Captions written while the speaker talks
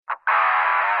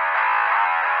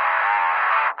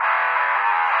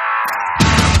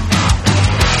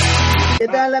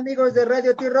tal, amigos de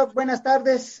Radio T-Rock? Buenas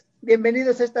tardes,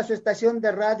 bienvenidos a esta su estación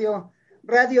de radio,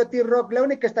 Radio T-Rock, la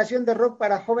única estación de rock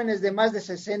para jóvenes de más de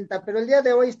 60, pero el día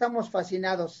de hoy estamos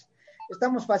fascinados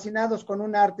con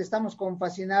un arte, estamos con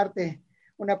Fascinarte,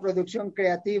 una producción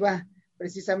creativa,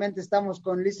 precisamente estamos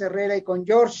con Liz Herrera y con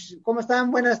George. ¿Cómo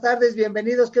están? Buenas tardes,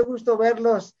 bienvenidos, qué gusto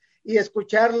verlos y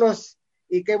escucharlos,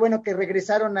 y qué bueno que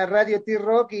regresaron a Radio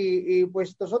T-Rock, y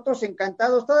pues nosotros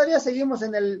encantados, todavía seguimos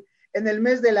en el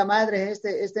mes de la madre,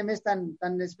 este mes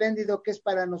tan espléndido que es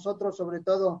para nosotros, sobre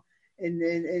todo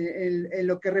en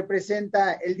lo que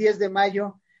representa el 10 de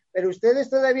mayo, pero ustedes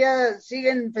todavía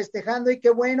siguen festejando y qué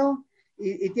bueno,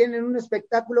 y tienen un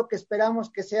espectáculo que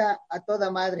esperamos que sea a toda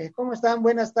madre. ¿Cómo están?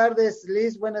 Buenas tardes,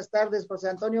 Liz, buenas tardes, José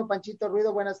Antonio, Panchito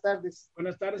Ruido, buenas tardes.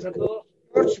 Buenas tardes a todos.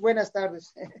 George, buenas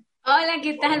tardes. Hola,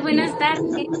 ¿qué tal? Buenas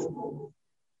tardes.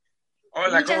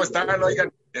 Hola, ¿cómo están?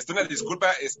 Oigan, una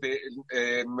disculpa,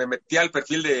 me metí al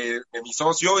perfil de mi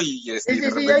socio y Sí, de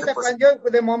repente, ahorita pues, yo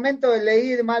de momento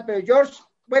leí mal, pero George,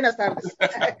 buenas tardes.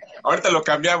 ahorita lo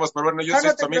cambiamos, pero bueno, yo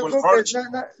soy tu amigo el George,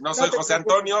 no soy José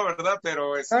Antonio, ¿verdad?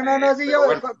 Pero sí, yo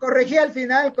bueno, corregí al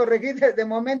final, de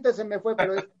momento se me fue,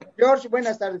 pero George,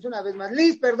 buenas tardes, una vez más.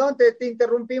 Liz, perdón, te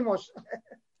interrumpimos.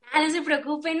 No se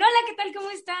preocupen. Hola, ¿qué tal?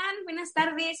 ¿Cómo están? Buenas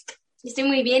tardes. Estoy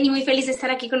muy bien y muy feliz de estar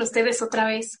aquí con ustedes otra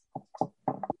vez.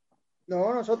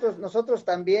 No, nosotros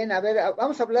también. A ver,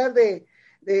 vamos a hablar de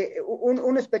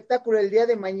un espectáculo el día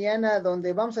de mañana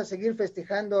donde vamos a seguir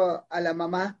festejando a la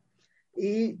mamá,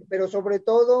 pero sobre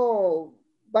todo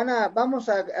vamos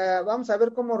a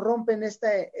ver cómo rompen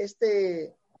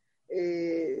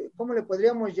 ¿cómo le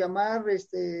podríamos llamar?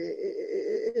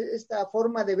 Esta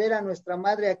forma de ver a nuestra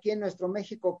madre aquí en nuestro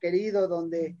México querido,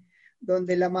 donde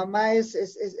la mamá es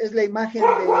la imagen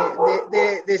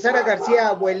de Sara García,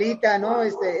 abuelita, ¿no?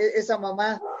 Esa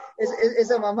mamá,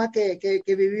 esa mamá que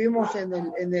vivimos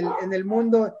en el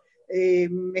mundo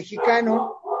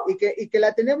mexicano, y que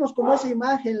la tenemos como esa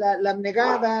imagen, la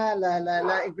abnegada,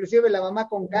 inclusive la mamá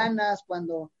con ganas,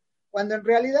 cuando en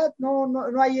realidad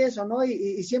no hay eso, ¿no?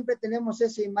 Y siempre tenemos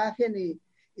esa imagen, y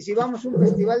si vamos a un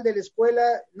festival de la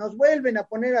escuela, nos vuelven a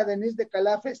poner a Denise de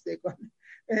Calaf,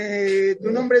 Tu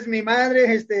nombre es mi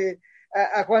madre,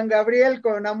 a Juan Gabriel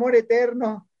con Amor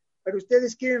Eterno, pero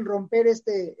ustedes quieren romper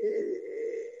este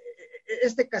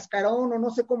cascarón, o no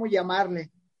sé cómo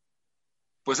llamarle.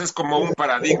 Pues es como un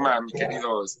paradigma, mi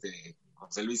querido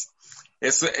José Luis.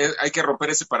 Hay que romper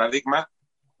ese paradigma,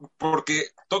 porque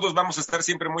todos vamos a estar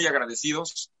siempre muy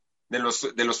agradecidos de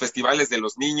los festivales de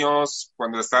los niños,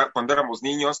 cuando éramos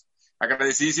niños,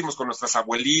 agradecidísimos con nuestras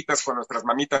abuelitas, con nuestras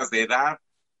mamitas de edad,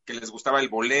 que les gustaba el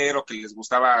bolero, que les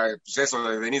gustaba, pues eso,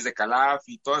 de Denise de Calaf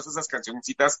y todas esas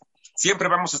cancioncitas. Siempre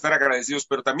vamos a estar agradecidos,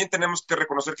 pero también tenemos que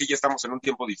reconocer que ya estamos en un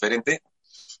tiempo diferente,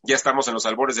 ya estamos en los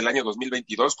albores del año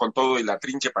 2022 con todo y la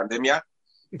trinche pandemia,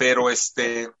 pero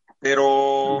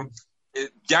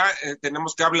ya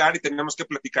tenemos que hablar y tenemos que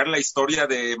platicar la historia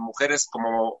de mujeres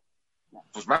como,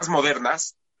 pues, más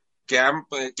modernas, que han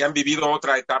vivido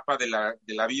otra etapa de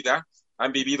la vida,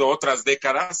 han vivido otras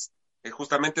décadas.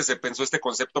 Justamente se pensó este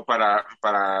concepto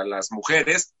para las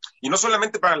mujeres, y no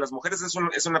solamente para las mujeres,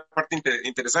 es una parte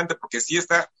interesante, porque sí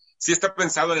está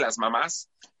pensado en las mamás,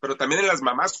 pero también en las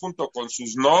mamás junto con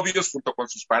sus novios, junto con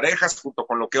sus parejas, junto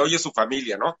con lo que hoy es su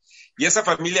familia, ¿no? Y esa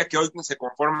familia que hoy se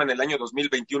conforma en el año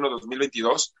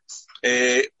 2021-2022,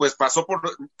 pues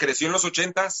creció en los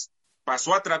 80s,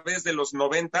 pasó a través de los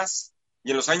 90s,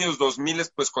 y en los años 2000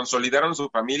 pues consolidaron su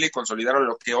familia y consolidaron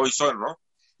lo que hoy son, ¿no?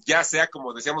 Ya sea,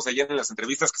 como decíamos ayer en las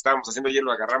entrevistas que estábamos haciendo, ayer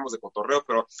lo agarramos de cotorreo,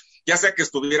 pero ya sea que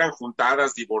estuvieran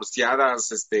juntadas,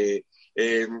 divorciadas,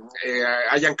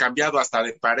 hayan cambiado hasta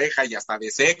de pareja y hasta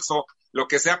de sexo, lo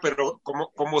que sea, pero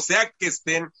como sea que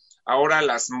estén ahora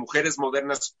las mujeres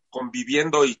modernas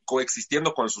conviviendo y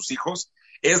coexistiendo con sus hijos,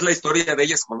 es la historia de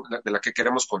ellas de la que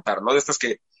queremos contar, ¿no? De estas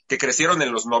que crecieron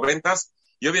en los 90s,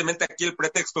 y obviamente aquí el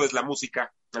pretexto es la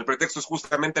música, el pretexto es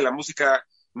justamente la música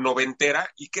noventera,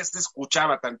 y que se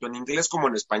escuchaba tanto en inglés como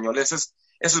en español. Eso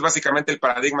es básicamente el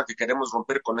paradigma que queremos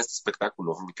romper con este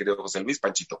espectáculo, mi querido José Luis.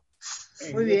 Panchito.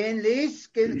 Muy bien, Liz,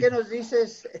 ¿qué nos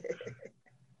dices?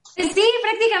 Sí,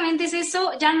 prácticamente es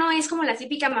eso. Ya no es como la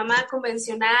típica mamá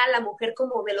convencional, la mujer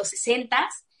como de los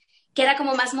 60s, que era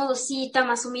como más modosita,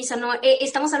 más sumisa, ¿no?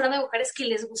 Estamos hablando de mujeres que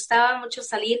les gustaba mucho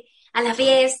salir a la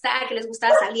fiesta, que les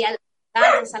gustaba salir a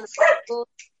los actos,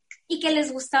 y que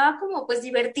les gustaba como pues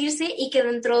divertirse, y que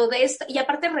dentro de esto, y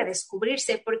aparte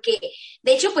redescubrirse, porque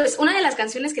de hecho pues una de las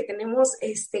canciones que tenemos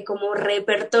como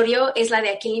repertorio es la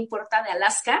de ¿A quién le importa? De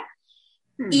Alaska,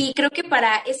 Y creo que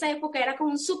para esa época era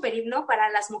como un súper himno para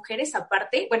las mujeres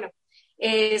aparte. Bueno,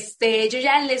 yo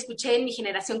ya le escuché en mi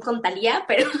generación con Thalía,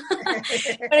 pero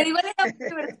igual era muy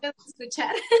divertido de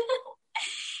escuchar.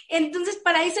 Entonces,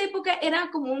 para esa época era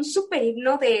como un súper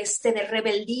himno de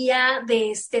rebeldía,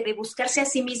 de buscarse a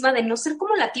sí misma, de no ser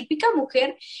como la típica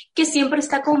mujer que siempre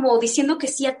está como diciendo que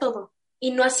sí a todo y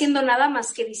no haciendo nada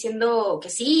más que diciendo que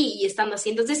sí y estando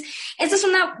así. Entonces, esta es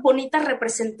una bonita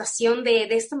representación de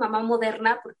esta mamá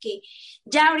moderna, porque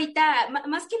ya ahorita,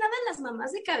 más que nada las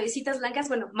mamás de cabecitas blancas,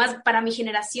 bueno, más para mi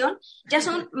generación, ya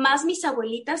son más mis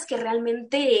abuelitas que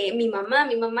realmente mi mamá.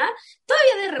 Mi mamá,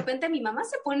 todavía de repente mi mamá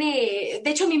se pone, de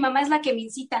hecho mi mamá es la que me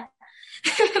incita,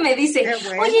 me dice,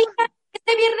 bueno. oye, hija,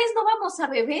 este viernes no vamos a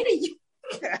beber, y yo,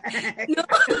 no.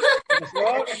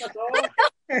 ¿Qué pasó?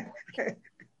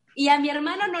 Y a mi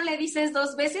hermano no le dices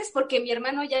 2 veces porque mi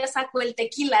hermano ya sacó el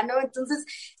tequila, ¿no? Entonces,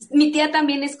 mi tía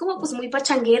también es como pues muy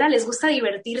pachanguera, les gusta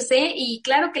divertirse y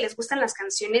claro que les gustan las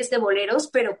canciones de boleros,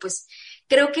 pero pues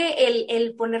creo que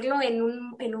el ponerlo en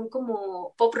un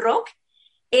como pop rock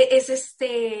es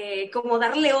como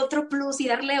darle otro plus y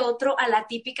darle otro a la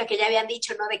típica que ya habían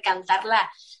dicho, ¿no? De cantar la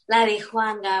de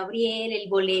Juan Gabriel, el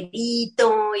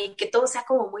bolerito y que todo sea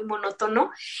como muy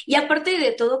monótono. Y aparte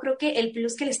de todo, creo que el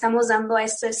plus que le estamos dando a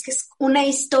esto es que es una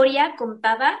historia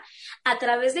contada a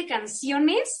través de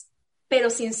canciones, pero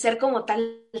sin ser como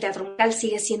tal teatro musical,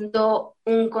 sigue siendo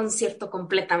un concierto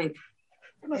completamente.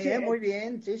 Muy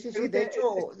bien, sí.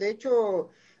 De hecho,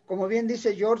 como bien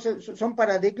dice George, son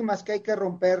paradigmas que hay que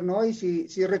romper, ¿no? Y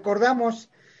si recordamos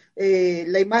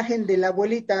la imagen de la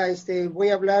abuelita, voy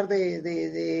a hablar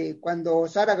de cuando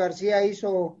Sara García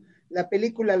hizo la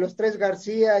película Los Tres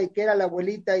García y que era la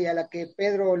abuelita y a la que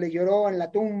Pedro le lloró en la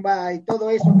tumba y todo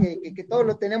eso que todos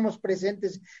lo tenemos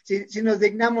presentes, si nos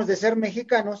dignamos de ser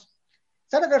mexicanos.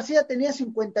 Sara García tenía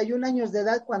 51 años de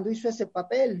edad cuando hizo ese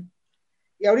papel.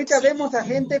 Y ahorita vemos a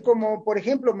gente como, por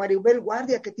ejemplo, Maribel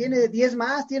Guardia, que tiene 10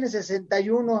 más, tiene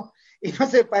 61 y no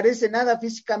se parece nada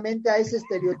físicamente a ese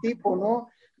estereotipo, ¿no?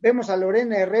 Vemos a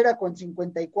Lorena Herrera con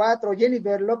 54,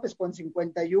 Jennifer López con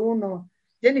 51,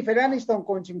 Jennifer Aniston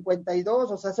con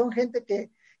 52, o sea, son gente que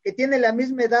tiene la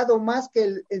misma edad o más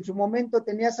que en su momento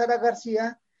tenía Sara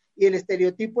García, y el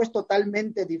estereotipo es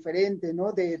totalmente diferente,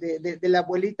 ¿no? De la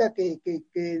abuelita que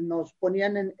nos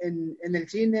ponían en el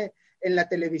cine, en la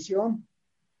televisión.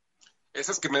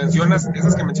 Esas que mencionas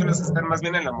están más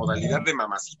bien en la modalidad de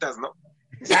mamacitas, ¿no?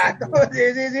 Exacto,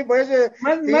 sí, por eso.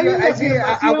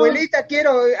 Abuelita,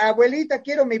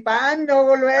 quiero mi pan,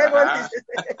 no, luego.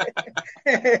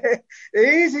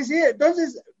 Sí,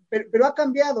 entonces, pero ha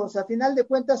cambiado, o sea, a final de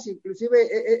cuentas,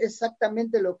 inclusive,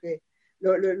 exactamente lo que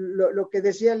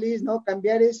decía Liz, ¿no?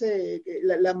 Cambiar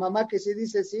la mamá que se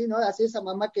dice sí, ¿no? Así esa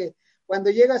mamá que cuando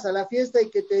llegas a la fiesta y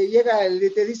que te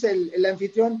dice el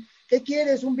anfitrión, ¿qué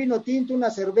quieres? ¿Un vino tinto,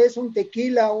 una cerveza, un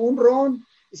tequila, un ron?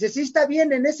 Dice, sí, está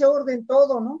bien, en ese orden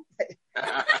todo, ¿no?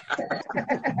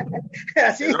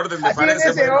 así, el orden así en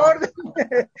ese orden.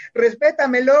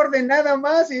 Respétame el orden nada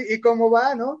más y cómo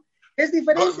va, ¿no? Es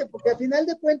diferente, porque al final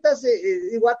de cuentas,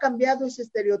 ha cambiado ese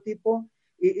estereotipo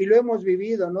y lo hemos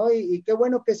vivido, ¿no? Y qué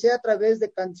bueno que sea a través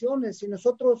de canciones. Si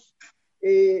nosotros,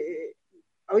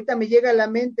 ahorita me llega a la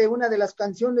mente una de las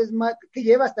canciones que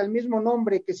lleva hasta el mismo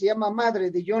nombre, que se llama Madre,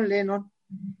 de John Lennon.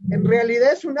 En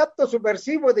realidad es un acto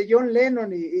subversivo de John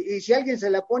Lennon y si alguien se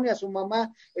la pone a su mamá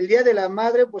el Día de la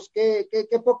Madre, pues qué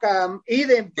poca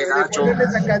idem de ponerle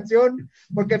esa canción,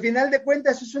 porque al final de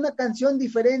cuentas es una canción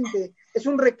diferente, es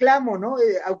un reclamo, ¿no?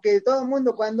 Aunque todo el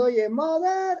mundo cuando oye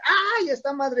Mother, ¡ay!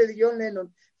 Está Madre de John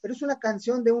Lennon, pero es una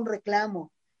canción de un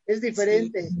reclamo, es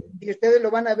diferente, sí. Y ustedes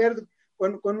lo van a ver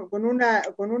con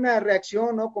una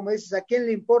reacción, ¿no? Como dices, ¿a quién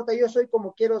le importa? Yo soy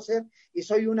como quiero ser y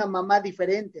soy una mamá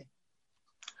diferente.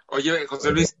 Oye,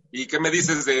 José Luis, ¿y qué me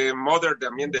dices de Mother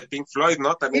también de Pink Floyd,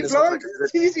 no? También Pink Floyd,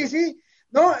 sí.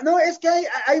 No, es que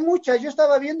hay muchas. Yo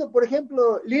estaba viendo, por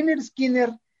ejemplo, Lynyrd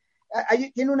Skynyrd,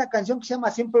 tiene una canción que se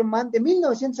llama Simple Man, de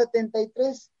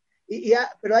 1973,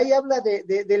 pero ahí habla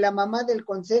de la mamá del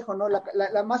consejo, ¿no?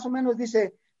 La más o menos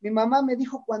dice, mi mamá me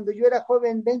dijo cuando yo era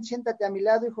joven, ven, siéntate a mi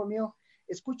lado, hijo mío,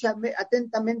 escúchame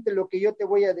atentamente lo que yo te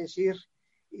voy a decir.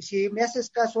 Y si me haces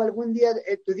caso, algún día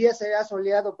tu día será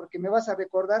soleado porque me vas a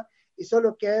recordar y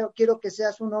solo quiero que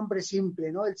seas un hombre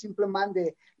simple, ¿no? El Simple Man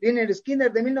de Lynyrd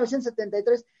Skynyrd de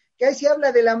 1973, que ahí se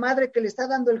habla de la madre que le está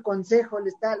dando el consejo, lo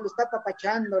está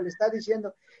apapachando, le está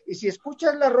diciendo, y si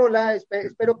escuchas la rola,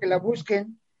 espero que la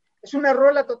busquen, es una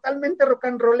rola totalmente rock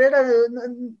and rollera,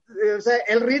 o sea,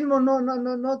 el ritmo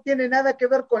no tiene nada que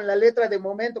ver con la letra de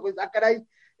momento, pues, caray,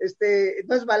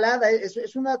 no es balada,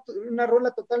 es una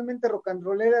rola totalmente rock and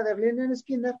rollera de Lynyrd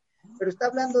Skynyrd, pero está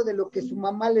hablando de lo que su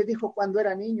mamá le dijo cuando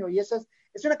era niño, y esa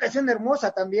es una canción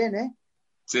hermosa también, ¿eh?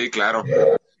 Sí, claro.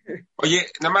 Oye,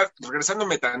 nada más,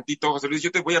 regresándome tantito, José Luis,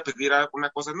 yo te voy a pedir una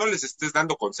cosa, no les estés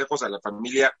dando consejos a la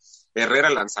familia Herrera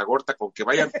Lanzagorta con que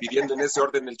vayan pidiendo en ese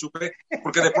orden el chupe,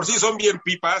 porque de por sí son bien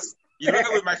pipas, y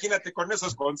luego imagínate con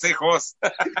esos consejos.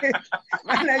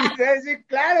 Van a decir,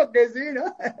 claro que sí, ¿no?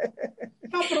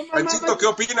 No, pero Panchito, ¿qué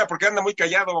opina? Porque anda muy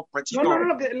callado, Panchito. No,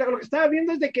 lo que estaba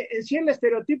viendo es de que en sí el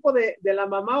estereotipo de la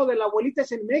mamá o de la abuelita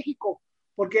es en México,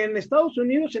 porque en Estados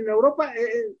Unidos, en Europa,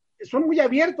 son muy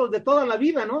abiertos de toda la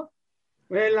vida, ¿no?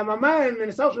 La mamá en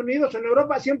Estados Unidos, en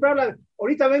Europa, siempre habla,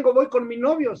 ahorita voy con mi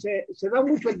novio, se da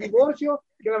mucho el divorcio,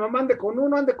 que la mamá ande con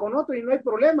uno, ande con otro y no hay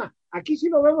problema. Aquí sí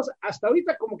lo vemos, hasta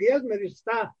ahorita como que ya medio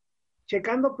está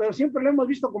checando, pero siempre lo hemos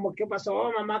visto como, ¿qué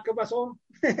pasó, mamá? ¿Qué pasó?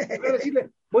 Quiero decirle,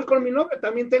 voy con mi novio,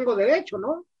 también tengo derecho,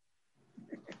 ¿no?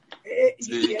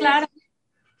 Sí, claro.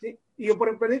 Sí, y por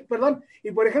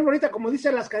ejemplo, ahorita como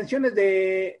dicen las canciones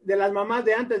de las mamás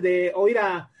de antes, de oír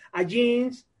a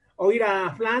Jeans, oír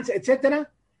a Flans,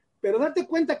 etcétera, pero date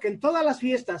cuenta que en todas las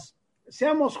fiestas,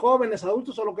 seamos jóvenes,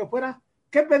 adultos o lo que fuera,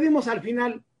 ¿qué pedimos al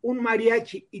final? Un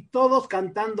mariachi, y todos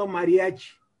cantando mariachi.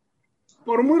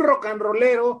 Por muy rock and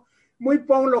rollero, muy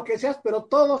punk, lo que seas, pero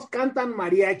todos cantan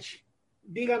mariachi.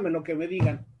 Díganme lo que me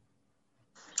digan.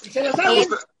 Y se las hago.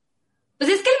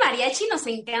 Pues es que el mariachi nos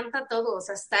encanta a todos,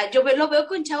 hasta yo lo veo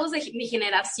con chavos de mi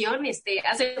generación,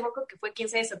 hace poco que fue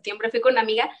 15 de septiembre, fui con una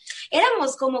amiga,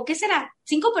 éramos como, ¿qué será?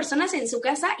 5 personas en su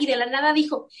casa y de la nada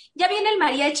dijo, ya viene el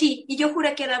mariachi, y yo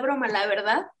juré que era broma, la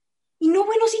verdad, y no,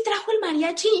 bueno, sí trajo el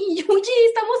mariachi, y yo, oye,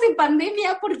 estamos en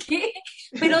pandemia, ¿por qué?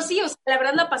 Pero sí, o sea, la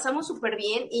verdad la pasamos súper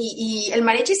bien, y el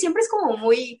mariachi siempre es como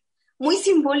muy, muy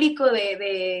simbólico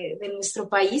de nuestro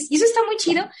país, y eso está muy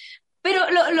chido. Pero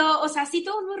o sea, sí,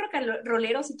 todos muy rock and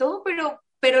rolleros y todo,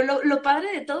 pero lo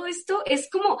padre de todo esto es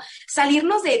como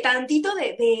salirnos de tantito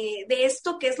de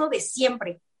esto que es lo de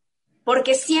siempre.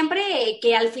 Porque siempre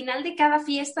que al final de cada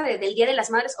fiesta del Día de las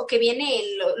Madres, o que vienen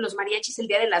los mariachis el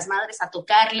Día de las Madres a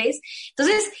tocarles,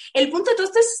 entonces el punto de todo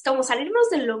esto es como salirnos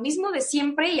de lo mismo de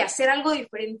siempre y hacer algo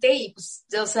diferente, y pues,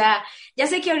 o sea, ya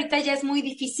sé que ahorita ya es muy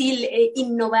difícil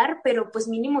innovar, pero pues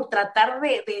mínimo tratar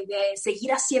de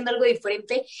seguir haciendo algo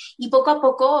diferente, y poco a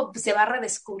poco se va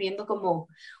redescubriendo como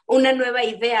una nueva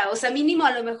idea. O sea, mínimo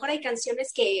a lo mejor hay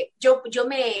canciones que yo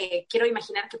me quiero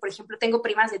imaginar que, por ejemplo, tengo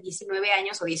primas de 19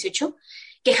 años o 18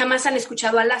 que jamás han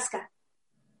escuchado Alaska,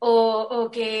 o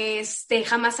que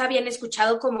jamás habían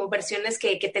escuchado como versiones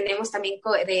que tenemos también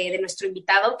de nuestro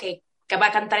invitado que va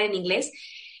a cantar en inglés.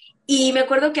 Y me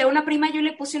acuerdo que a una prima yo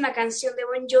le puse una canción de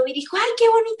Bon Jovi y dijo, ¡ay, qué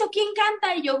bonito! ¿Quién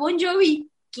canta? Y yo, Bon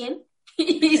Jovi. ¿Quién?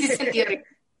 Y se sentía rico.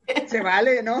 Se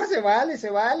vale, ¿no? Se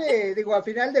vale. Digo, a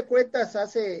final de cuentas,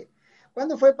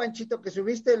 ¿cuándo fue, Panchito, que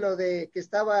subiste lo de que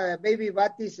estaba Baby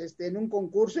Batis en un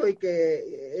concurso y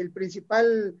que el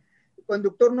principal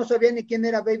conductor no sabía ni quién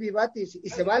era Baby Batis? Y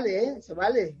se vale, se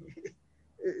vale.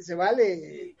 Se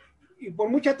vale. Y por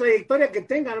mucha trayectoria que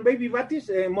tengan Baby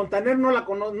Batis, Montaner no la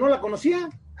conocía.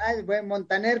 Bueno,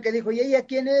 Montaner que dijo, ¿y ella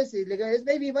quién es? Y le digo, es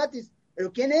Baby Batis.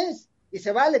 ¿Pero quién es? Y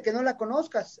se vale que no la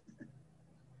conozcas.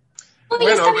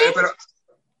 Bueno,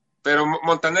 pero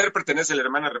Montaner pertenece a la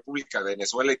hermana República de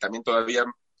Venezuela y también todavía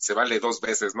se vale 2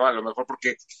 veces, ¿no? A lo mejor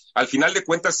porque al final de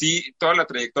cuentas sí, toda la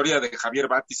trayectoria de Javier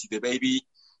Batis y de Baby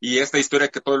y esta historia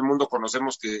que todo el mundo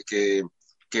conocemos que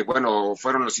bueno,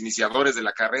 fueron los iniciadores de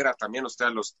la carrera también, o sea,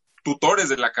 los tutores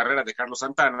de la carrera de Carlos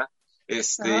Santana,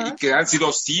 y que han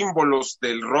sido símbolos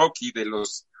del rock y de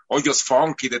los hoyos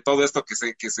funk y de todo esto que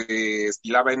se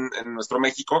estilaba en nuestro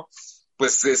México.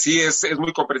 Pues sí, es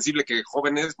muy comprensible que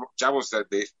jóvenes, chavos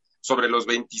sobre los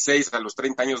 26 a los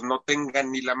 30 años no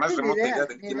tengan ni la más remota idea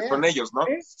de quiénes son ellos, ¿no?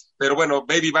 Pero bueno,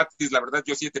 Baby Batis, la verdad,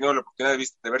 yo sí he tenido la oportunidad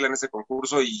de verla en ese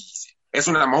concurso y es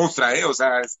una monstrua, o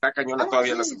sea, está cañona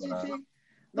todavía la señora. Sí.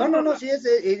 No, sí es,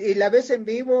 y la ves en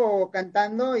vivo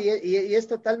cantando y es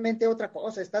totalmente otra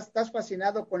cosa, estás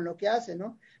fascinado con lo que hace,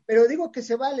 ¿no? Pero digo que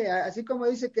se vale, así como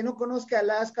dice que no conozca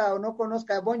Alaska o no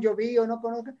conozca Bon Jovi o no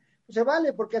conozca, pues se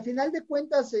vale, porque al final de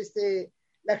cuentas,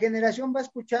 la generación va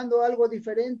escuchando algo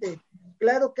diferente.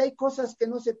 Claro que hay cosas que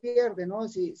no se pierden, ¿no?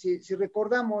 Si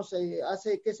recordamos,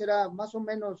 hace, ¿qué será? Más o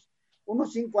menos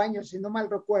unos 5 años, si no mal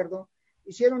recuerdo,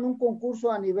 hicieron un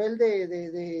concurso a nivel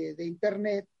de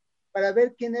internet para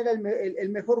ver quién era el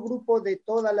mejor grupo de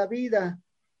toda la vida.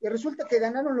 Y resulta que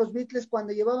ganaron los Beatles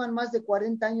cuando llevaban más de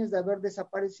 40 años de haber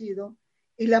desaparecido,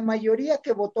 y la mayoría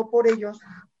que votó por ellos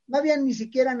no habían ni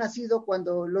siquiera nacido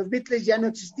cuando los Beatles ya no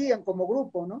existían como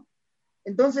grupo, ¿no?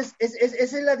 Entonces,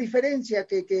 esa es la diferencia,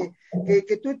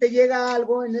 que tú te llega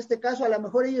algo, en este caso, a lo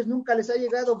mejor a ellos nunca les ha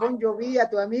llegado Bon Jovi a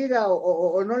tu amiga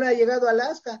o no le ha llegado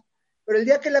Alaska, pero el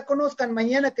día que la conozcan,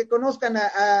 mañana que conozcan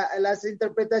a las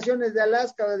interpretaciones de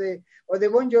Alaska o de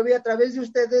Bon Jovi a través de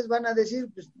ustedes, van a decir,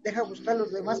 pues deja buscar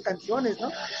las demás canciones,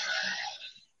 ¿no?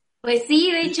 Pues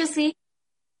sí, de hecho sí.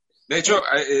 De hecho,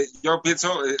 yo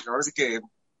pienso, ahora sí que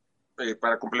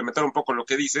para complementar un poco lo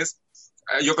que dices,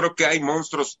 yo creo que hay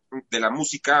monstruos de la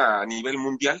música a nivel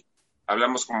mundial.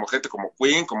 Hablamos como gente como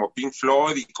Queen, como Pink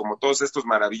Floyd y como todos estos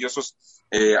maravillosos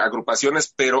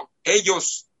agrupaciones, pero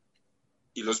ellos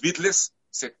y los Beatles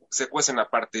se cuecen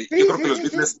aparte. Sí, yo creo sí, que los sí,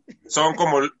 Beatles son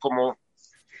como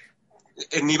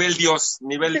en nivel Dios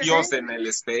en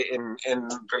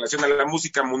relación a la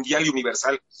música mundial y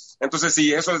universal. Entonces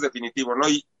sí, eso es definitivo, ¿no?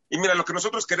 Y mira, lo que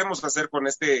nosotros queremos hacer con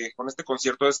este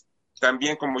concierto es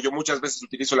también, como yo muchas veces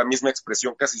utilizo la misma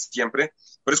expresión casi siempre,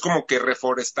 pero es como que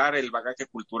reforestar el bagaje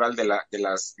cultural de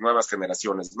las nuevas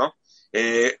generaciones, ¿no?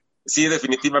 Sí,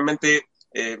 definitivamente,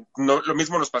 no, lo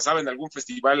mismo nos pasaba en algún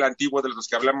festival antiguo de los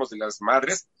que hablamos de las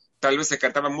madres. Tal vez se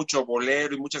cantaba mucho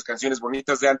bolero y muchas canciones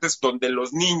bonitas de antes, donde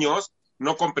los niños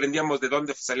no comprendíamos de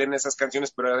dónde salían esas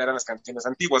canciones, pero eran las canciones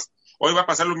antiguas. Hoy va a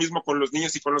pasar lo mismo con los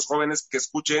niños y con los jóvenes que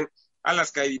escuchen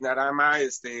Alaska y Dinarama,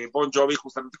 Bon Jovi,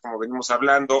 justamente como venimos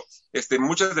hablando,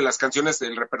 muchas de las canciones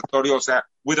del repertorio, o sea,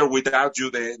 With or Without You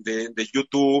de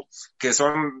YouTube, que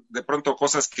son de pronto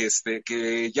cosas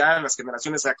que ya las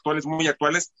generaciones actuales, muy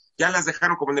actuales, ya las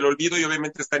dejaron como en el olvido y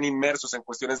obviamente están inmersos en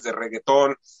cuestiones de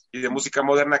reggaetón y de música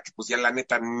moderna que pues ya la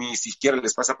neta ni siquiera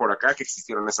les pasa por acá que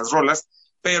existieron esas rolas,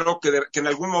 pero que en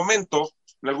algún momento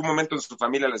en su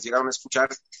familia las llegaron a escuchar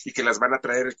y que les van a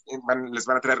traer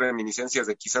reminiscencias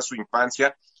de quizás su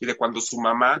infancia y de cuando su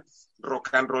mamá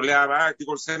rock and rollaba.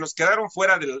 Digo, se nos quedaron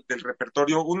fuera del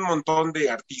repertorio un montón de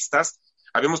artistas.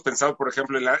 Habíamos pensado, por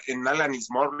ejemplo, en Alanis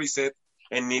Morissette,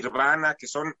 en Nirvana, que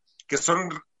son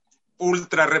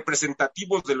ultra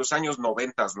representativos de los años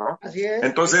 90, ¿no? Así es.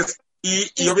 Entonces,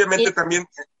 y obviamente también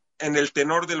en el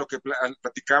tenor de lo que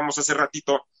platicábamos hace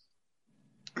ratito,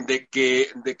 de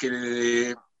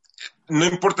que no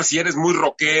importa si eres muy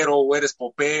rockero o eres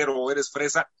popero o eres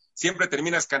fresa, siempre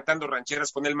terminas cantando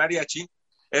rancheras con el mariachi.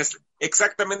 Es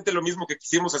exactamente lo mismo que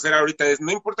quisimos hacer ahorita,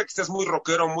 no importa que seas muy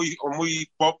rockero o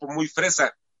muy pop o muy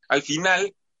fresa, al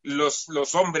final los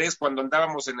hombres cuando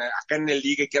andábamos acá en el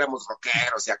ligue que éramos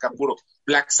rockeros y acá puro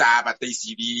Black Sabbath,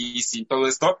 AC/DC y todo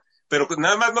esto, pero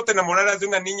nada más no te enamoraras de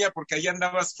una niña porque ahí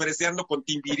andabas freseando con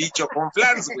Timbiriche o con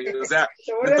Flans, güey, o sea,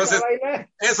 entonces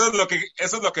eso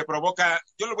es lo que provoca,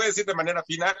 yo lo voy a decir de manera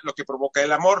fina, lo que provoca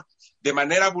el amor, de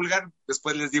manera vulgar,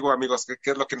 después les digo, amigos,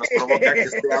 qué es lo que nos provoca que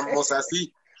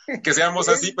seamos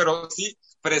así, pero sí,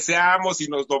 freseamos y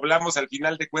nos doblamos al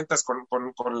final de cuentas con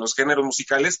los géneros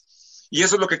musicales, y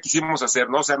eso es lo que quisimos hacer,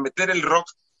 ¿no? O sea, meter el rock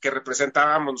que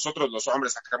representábamos nosotros los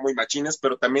hombres acá muy machines,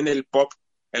 pero también el pop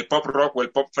rock o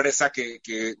el pop fresa que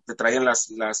te traían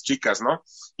las chicas, ¿no?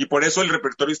 Y por eso el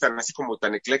repertorio es tan así como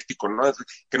tan ecléctico, ¿no?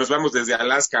 Que nos vamos desde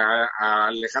Alaska a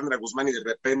Alejandra Guzmán y de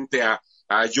repente a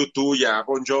YouTube y a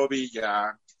Bon Jovi y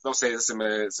a, no sé, se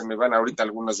me van ahorita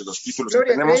algunos de los títulos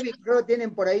Gloria que tenemos. Trevi, creo que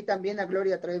tienen por ahí también a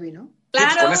Gloria Trevi, ¿no? Claro.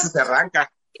 Sí, pues con ese se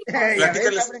arranca.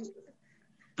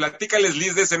 Platícales,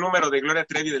 Liz, de ese número de Gloria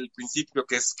Trevi del principio,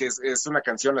 que es una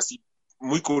canción así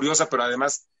muy curiosa, pero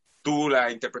además tú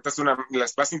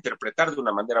las vas a interpretar de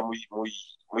una manera muy, muy,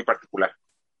 muy particular.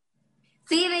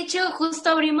 Sí, de hecho, justo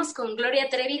abrimos con Gloria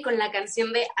Trevi con la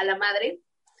canción de A la Madre.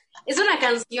 Es una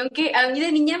canción que a mí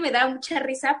de niña me da mucha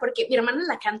risa porque mi hermana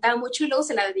la cantaba mucho y luego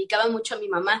se la dedicaba mucho a mi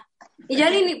mamá. Y yo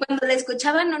cuando la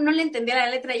escuchaba no le entendía la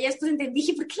letra, y ya después entendí,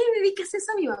 dije, ¿por qué le dedicas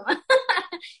eso a mi mamá?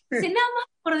 Dice, nada más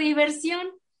por diversión.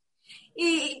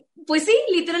 Y pues sí,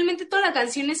 literalmente toda la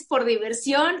canción es por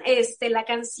diversión. La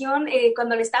canción,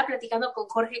 cuando le estaba platicando con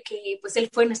Jorge, que pues él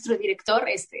fue nuestro director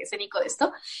escénico de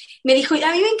esto, me dijo,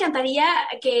 a mí me encantaría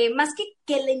que más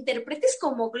que la interpretes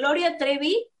como Gloria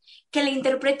Trevi, que la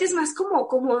interpretes más como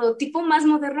tipo más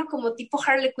moderno, como tipo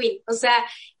Harley Quinn. O sea,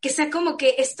 que sea como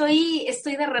que estoy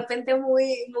de repente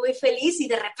muy, muy feliz y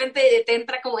de repente te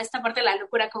entra como esta parte de la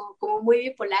locura, como muy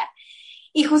bipolar.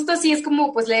 Y justo así es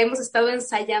como pues le hemos estado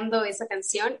ensayando esa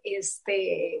canción, pues,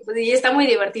 y está muy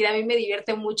divertida, a mí me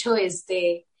divierte mucho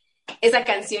esa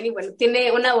canción, y bueno,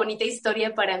 tiene una bonita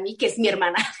historia para mí, que es mi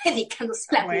hermana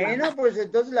dedicándosela a mi mamá. Bueno, pues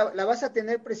entonces la vas a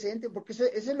tener presente, porque eso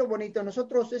es lo bonito.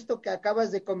 Nosotros, esto que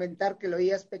acabas de comentar, que lo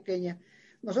oías pequeña,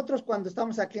 nosotros cuando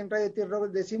estamos aquí en Radio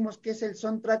T-Rock decimos que es el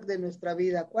soundtrack de nuestra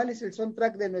vida. ¿Cuál es el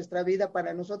soundtrack de nuestra vida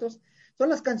para nosotros? Son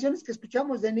las canciones que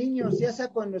escuchamos de niños, ya sea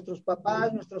con nuestros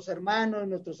papás, nuestros hermanos,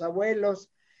 nuestros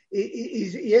abuelos,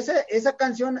 Y esa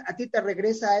canción a ti te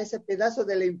regresa a ese pedazo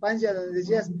de la infancia donde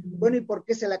decías, bueno, ¿y por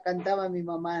qué se la cantaba mi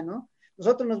mamá, no?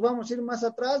 Nosotros nos vamos a ir más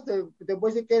atrás,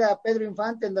 después de que era Pedro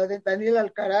Infante, Daniel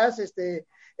Alcaraz,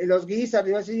 los Guízar,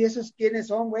 y esos quiénes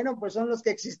son, bueno, pues son los que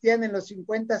existían en los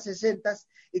 50, 60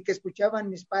 y que escuchaban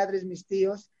mis padres, mis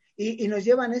tíos, y nos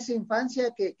llevan esa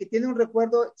infancia que tiene un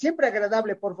recuerdo siempre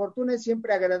agradable, por fortuna es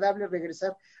siempre agradable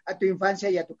regresar a tu infancia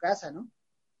y a tu casa, ¿no?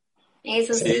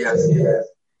 Eso sí. Sí, así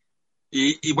es.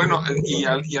 Y bueno, y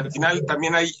al final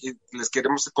también les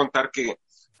queremos contar que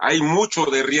hay mucho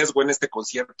de riesgo en este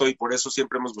concierto y por eso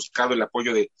siempre hemos buscado el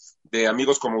apoyo de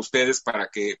amigos como ustedes para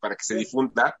que se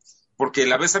difunda, porque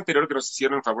la vez anterior que nos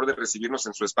hicieron el favor de recibirnos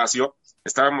en su espacio,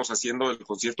 estábamos haciendo el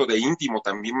concierto de Íntimo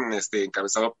también,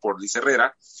 encabezado por Liz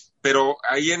Herrera, pero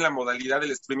ahí en la modalidad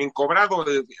del streaming cobrado,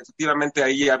 efectivamente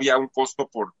ahí había un costo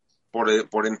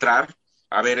por entrar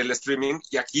a ver el streaming,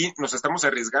 y aquí nos estamos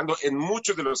arriesgando en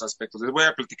muchos de los aspectos. Les voy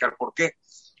a platicar por qué.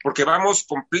 Porque vamos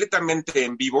completamente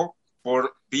en vivo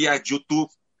por vía YouTube.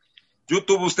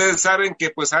 YouTube, ustedes saben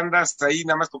que pues andas ahí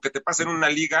nada más con que te pasen una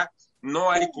liga,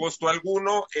 no hay costo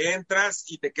alguno, entras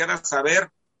y te quedas a ver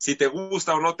si te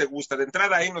gusta o no te gusta. De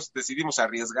entrada ahí nos decidimos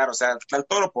arriesgar, o sea, al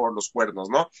toro por los cuernos,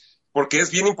 ¿no? Porque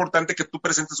es bien importante que tú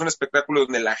presentes un espectáculo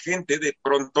donde la gente de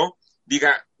pronto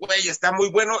diga, güey, está muy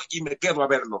bueno y me quedo a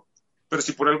verlo. Pero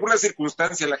si por alguna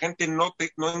circunstancia la gente no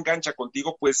engancha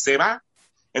contigo, pues se va.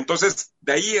 Entonces,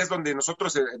 de ahí es donde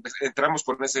nosotros entramos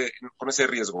con ese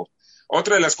riesgo.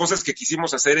 Otra de las cosas que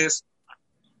quisimos hacer es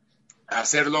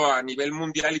hacerlo a nivel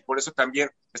mundial y por eso también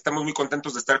estamos muy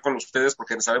contentos de estar con ustedes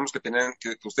porque sabemos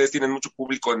que ustedes tienen mucho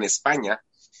público en España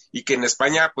y que en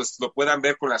España pues lo puedan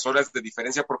ver con las horas de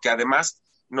diferencia porque además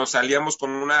nos aliamos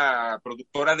con una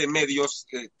productora de medios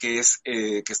que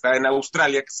está en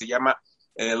Australia que se llama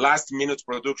Last Minute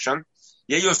Production,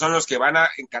 y ellos son los que van a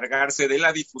encargarse de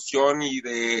la difusión y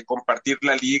de compartir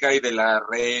la liga y de la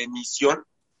reemisión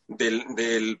del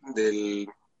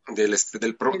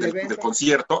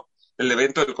concierto, del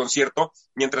evento del concierto,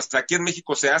 mientras que aquí en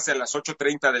México se hace a las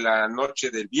 8:30 de la noche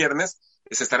del viernes,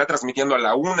 se estará transmitiendo a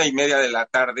la 1:30 de la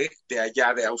tarde de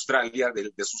allá de Australia,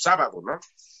 de su sábado, ¿no?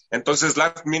 Entonces,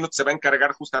 Last Minute se va a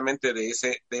encargar justamente de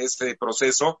ese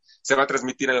proceso. Se va a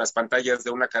transmitir en las pantallas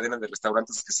de una cadena de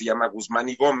restaurantes que se llama Guzmán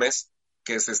y Gómez,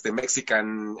 que es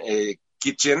Mexican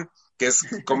Kitchen, que es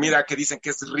comida que dicen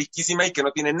que es riquísima y que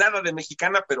no tiene nada de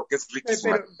mexicana, pero que es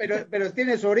riquísima. Pero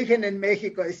tiene su origen en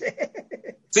México, dice.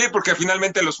 Sí, porque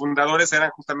finalmente los fundadores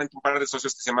eran justamente un par de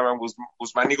socios que se llamaban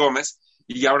Guzmán y Gómez,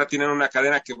 y ahora tienen una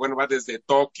cadena que, bueno, va desde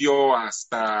Tokio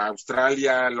hasta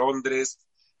Australia, Londres,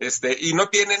 y no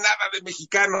tiene nada de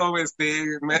mexicano.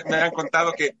 Me han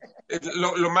contado que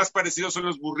lo más parecido son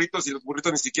los burritos, y los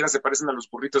burritos ni siquiera se parecen a los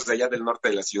burritos de allá del norte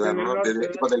de la ciudad, ¿no?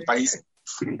 Del país.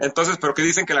 Entonces, pero que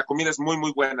dicen que la comida es muy,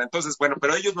 muy buena. Entonces, bueno,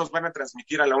 pero ellos nos van a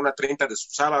transmitir a la 1:30 de su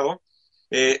sábado.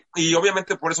 Y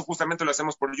obviamente por eso justamente lo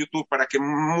hacemos por YouTube, para que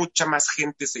mucha más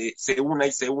gente se una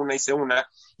y se una y se una,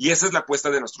 y esa es la apuesta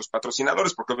de nuestros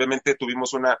patrocinadores, porque obviamente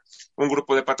tuvimos un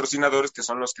grupo de patrocinadores que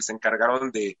son los que se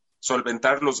encargaron de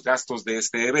solventar los gastos de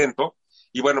este evento,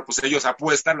 y bueno, pues ellos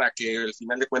apuestan a que al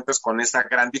final de cuentas con esa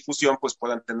gran difusión pues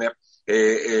puedan tener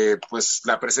pues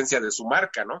la presencia de su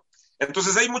marca, ¿no?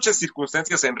 Entonces hay muchas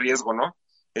circunstancias en riesgo, ¿no?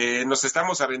 Nos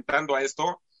estamos aventando a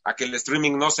esto, a que el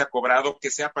streaming no sea cobrado, que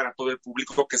sea para todo el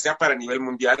público, que sea para nivel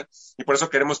mundial, y por eso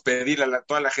queremos pedir a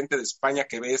toda la gente de España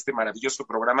que ve este maravilloso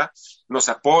programa, nos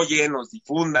apoyen, nos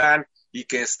difundan, y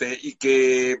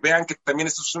que vean que también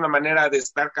esto es una manera de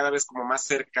estar cada vez como más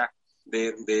cerca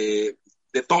de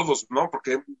todos, ¿no?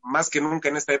 Porque más que nunca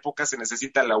en esta época se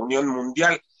necesita la unión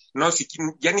mundial,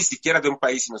 ya ni siquiera de un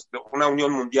país, sino de una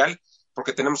unión mundial,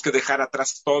 porque tenemos que dejar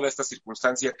atrás toda esta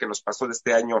circunstancia que nos pasó de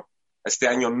este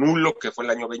año nulo que fue el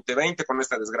año 2020 con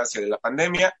esta desgracia de la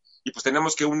pandemia, y pues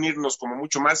tenemos que unirnos como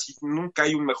mucho más, y nunca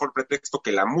hay un mejor pretexto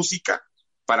que la música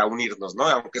para unirnos, ¿no?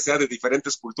 Aunque sea de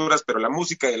diferentes culturas, pero la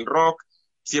música y el rock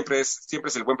siempre es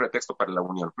el buen pretexto para la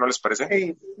unión, ¿no les parece?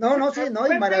 Sí. No, sí, no,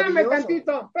 y maravilloso.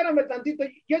 Espérame tantito,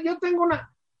 yo tengo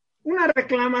una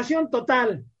reclamación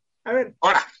total. A ver,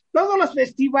 ahora, todos los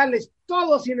festivales,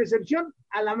 todos sin excepción,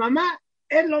 a la mamá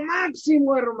es lo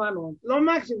máximo, hermano, lo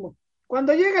máximo.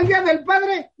 Cuando llega el Día del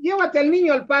Padre, llévate al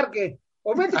niño al parque,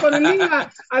 o vete con el niño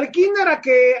al kinder a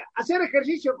hacer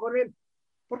ejercicio con él.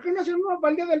 ¿Por qué no hacer uno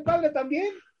para el Día del Padre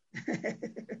también?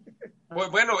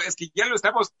 Bueno, es que ya lo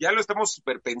estamos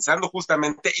superpensando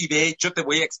justamente, y de hecho te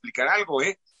voy a explicar algo,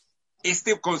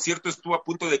 Este concierto estuvo a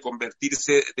punto de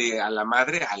convertirse a la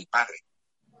madre al padre.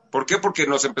 ¿Por qué? Porque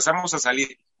nos empezamos a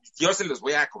salir. Yo se los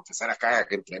voy a confesar acá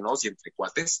entre nos y entre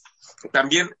cuates.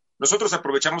 También nosotros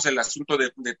aprovechamos el asunto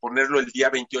de ponerlo el día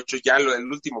 28, ya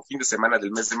el último fin de semana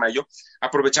del mes de mayo,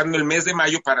 aprovechando el mes de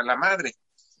mayo para la madre.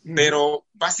 Pero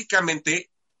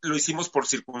básicamente lo hicimos por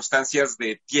circunstancias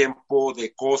de tiempo,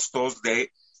 de costos,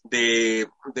 de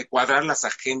cuadrar las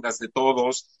agendas de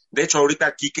todos. De hecho,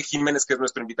 ahorita Quique Jiménez, que es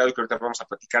nuestro invitado y que ahorita vamos a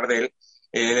platicar de él,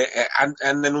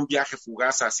 anda en un viaje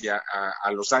fugaz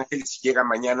a Los Ángeles y llega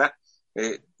mañana,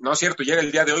 no es cierto, llega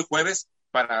el día de hoy, jueves,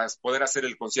 para poder hacer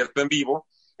el concierto en vivo.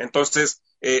 Entonces,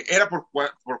 era por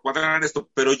cuadrar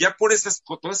esto, pero ya por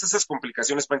todas esas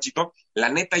complicaciones, Panchito, la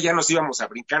neta ya nos íbamos a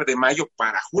brincar de mayo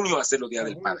para junio a hacerlo Día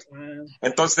del Padre.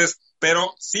 Entonces,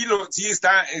 pero sí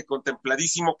está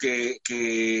contempladísimo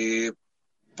que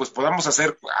pues podamos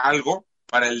hacer algo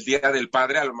para el Día del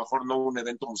Padre, a lo mejor no un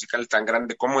evento musical tan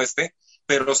grande como este,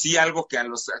 pero sí algo que a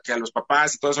los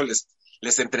papás y todo eso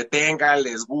les entretenga,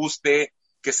 les guste,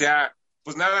 que sea,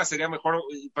 pues nada, sería mejor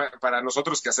para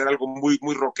nosotros que hacer algo muy,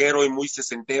 muy rockero y muy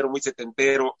sesentero, muy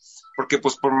setentero, porque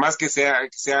pues por más que sea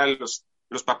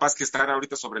los papás que están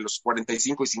ahorita sobre los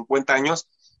 45 y 50 años,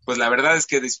 pues la verdad es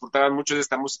que disfrutaban mucho de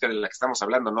esta música de la que estamos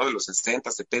hablando, ¿no? De los 60,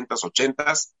 70,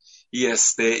 80,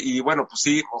 y bueno, pues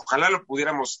sí, ojalá lo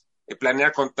pudiéramos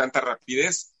planear con tanta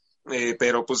rapidez,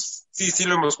 pero pues sí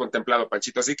lo hemos contemplado,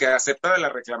 Panchito, así que aceptada la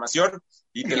reclamación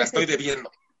y te la estoy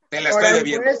debiendo. Te la estoy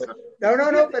debiendo. Pues,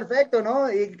 pero... No, perfecto,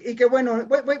 ¿no? Y que bueno,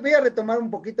 voy a retomar un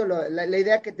poquito la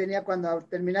idea que tenía cuando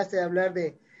terminaste de hablar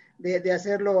de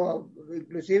hacerlo,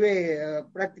 inclusive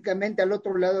prácticamente al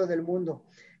otro lado del mundo.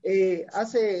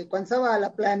 Cuando estaba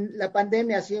la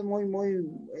pandemia así muy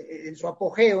en su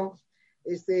apogeo,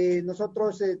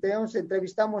 nosotros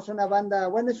entrevistamos una banda,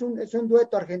 bueno, es un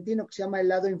dueto argentino que se llama El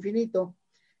Lado Infinito,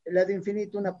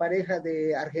 una pareja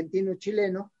de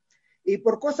argentino-chileno, y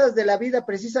por cosas de la vida,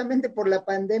 precisamente por la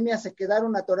pandemia, se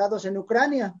quedaron atorados en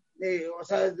Ucrania. O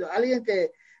sea, alguien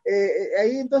que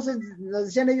ahí entonces nos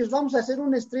decían ellos, vamos a hacer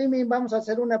un streaming, vamos a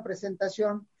hacer una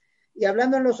presentación. Y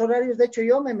hablando en los horarios, de hecho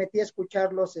yo me metí a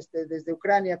escucharlos desde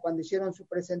Ucrania cuando hicieron su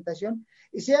presentación,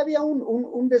 y sí había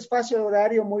un desfase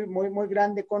horario muy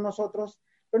grande con nosotros,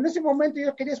 pero en ese momento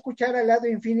yo quería escuchar al Lado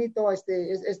Infinito,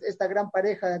 esta gran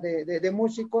pareja de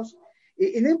músicos,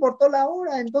 y no importó la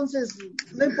hora. Entonces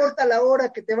no importa la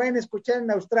hora que te vayan a escuchar en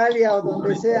Australia o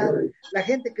donde sea, la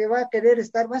gente que va a querer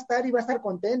va a estar y va a estar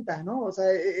contenta, ¿no? O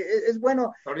sea, es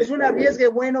bueno, es un arriesgue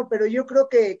bueno, pero yo creo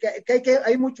que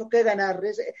hay mucho que ganar.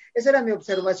 Esa era mi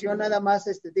observación nada más,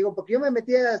 digo, porque yo me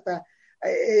metí hasta,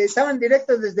 estaban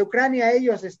directos desde Ucrania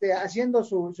ellos, haciendo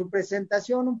su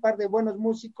presentación, un par de buenos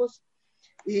músicos,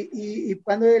 y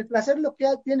cuando el placer lo que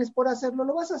tienes por hacerlo,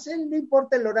 lo vas a hacer y no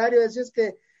importa el horario. Así es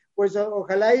que pues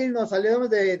ojalá y nos salgamos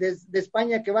de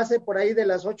España, que va a ser por ahí de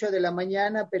las 8 de la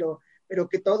mañana, pero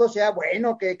que todo sea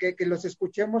bueno, que los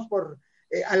escuchemos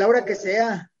a la hora que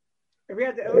sea.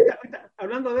 Fíjate, ahorita,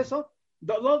 hablando de eso,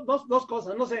 dos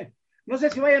cosas, no sé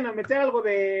si vayan a meter algo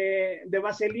de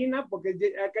vaselina, porque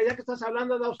acá ya que estás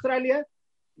hablando de Australia,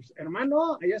 pues,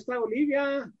 hermano, allá está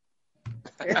Olivia.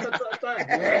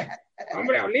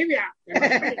 Hombre, Olivia.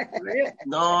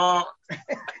 No.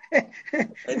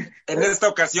 En esta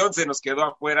ocasión se nos quedó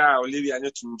afuera Olivia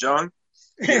Newton-John.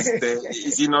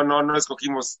 Y si no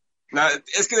escogimos nada.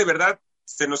 Es que de verdad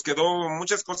se nos quedó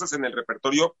muchas cosas en el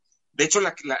repertorio. De hecho,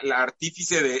 la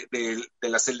artífice de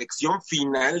la selección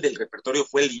final del repertorio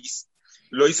fue Liz.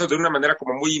 Lo hizo de una manera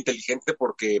como muy inteligente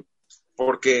porque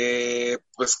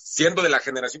pues siendo de la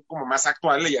generación como más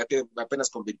actual, ella tiene apenas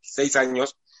con 26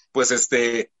 años,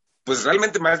 pues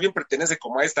realmente más bien pertenece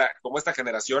como a esta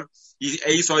generación,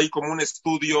 e hizo ahí como un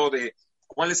estudio de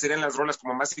cuáles serían las rolas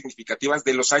como más significativas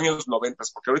de los años 90,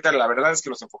 porque ahorita la verdad es que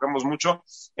nos enfocamos mucho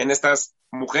en estas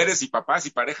mujeres y papás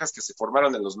y parejas que se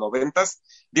formaron en los 90.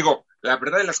 Digo, la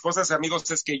verdad de las cosas, amigos,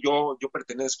 es que yo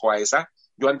pertenezco a esa.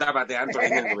 Yo andaba de antro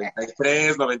en el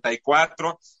 93,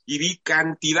 94, y vi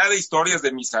cantidad de historias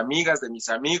de mis amigas, de mis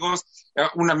amigos,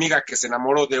 una amiga que se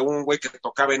enamoró de un güey que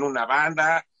tocaba en una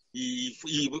banda, y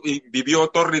vivió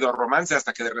tórrido romance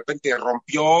hasta que de repente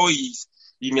rompió, y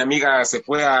mi amiga se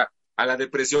fue a la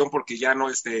depresión porque ya no,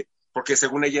 porque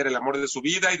según ella era el amor de su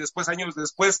vida, y después, años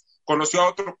después, conoció a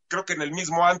otro, creo que en el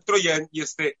mismo antro, y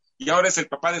ahora es el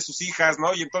papá de sus hijas,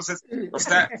 ¿no? Y entonces, o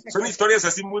sea, son historias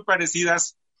así muy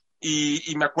parecidas,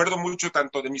 y me acuerdo mucho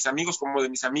tanto de mis amigos como de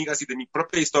mis amigas y de mi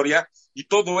propia historia, y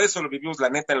todo eso lo vivimos,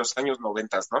 la neta, en los años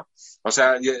 90, ¿no? O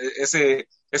sea,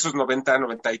 esos 90,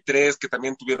 93, que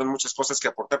también tuvieron muchas cosas que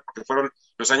aportar, porque fueron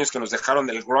los años que nos dejaron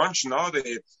el grunge, ¿no?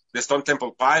 De Stone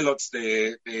Temple Pilots,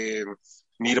 de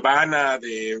Nirvana,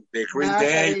 de Green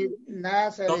Day.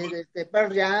 Nazareth,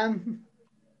 Pearl Jam.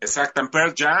 Exacto, en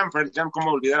Pearl Jam,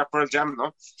 cómo olvidar a Pearl Jam,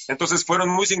 ¿no? Entonces fueron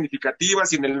muy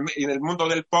significativas y en el mundo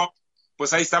del pop,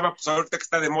 pues ahí estaba, pues ahorita que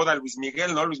está de moda Luis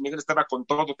Miguel, ¿no? Luis Miguel estaba con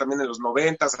todo también en los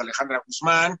 90s, Alejandra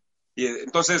Guzmán, y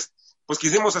entonces, pues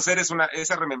quisimos hacer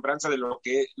esa remembranza de lo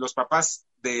que los papás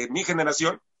de mi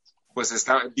generación, pues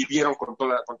vivieron con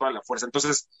toda la fuerza.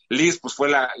 Entonces, Liz, pues fue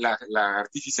la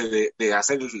artífice de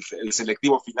hacer el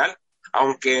selectivo final,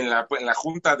 aunque en la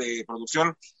junta de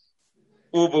producción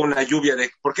hubo una lluvia de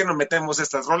 ¿por qué no metemos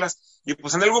estas rolas? Y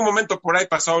pues en algún momento por ahí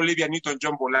pasó Olivia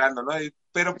Newton-John volando, ¿no?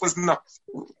 Pero pues no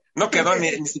quedó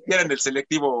ni siquiera en el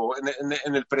selectivo,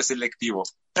 en el preselectivo.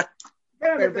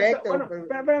 Perfecto. Bueno,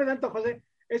 espérame tanto, José.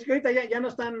 Es que ahorita ya no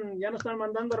están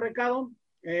mandando recado.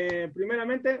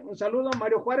 Primeramente, un saludo.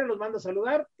 Mario Juárez los manda a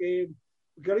saludar. Que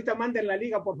ahorita manden la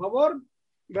liga, por favor.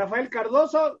 Rafael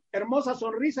Cardoso, hermosa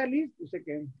sonrisa, Liz. Sé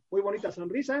que muy bonita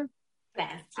sonrisa.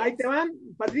 Gracias. Ahí te van.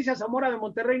 Patricia Zamora de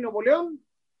Monterrey, Nuevo León.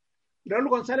 Raúl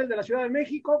González de la Ciudad de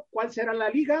México. ¿Cuál será la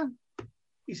liga?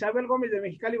 Isabel Gómez de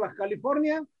Mexicali, Baja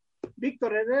California.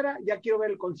 Víctor Herrera, ya quiero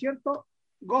ver el concierto.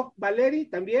 Goff Valeri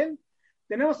también.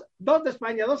 Tenemos 2 de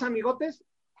España, 2 amigotes.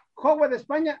 Jogue de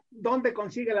España, ¿dónde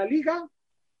consigue la liga?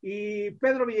 Y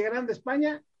Pedro Villagrán de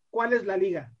España, ¿cuál es la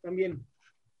liga? También.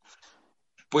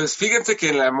 Pues fíjense que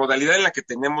en la modalidad en la que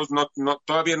tenemos,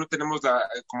 todavía no tenemos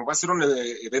como va a ser un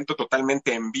evento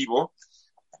totalmente en vivo,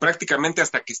 prácticamente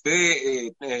hasta que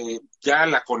esté ya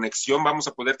la conexión, vamos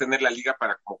a poder tener la liga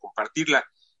para como compartirla.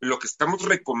 Lo que estamos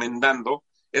recomendando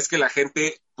es que la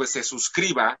gente pues se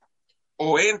suscriba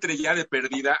o entre ya de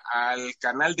perdida al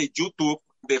canal de YouTube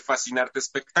de Fascinarte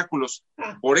Espectáculos.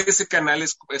 Por ese canal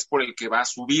es por el que va a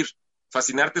subir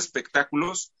Fascinarte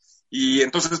Espectáculos, y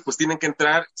entonces pues tienen que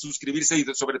entrar, suscribirse y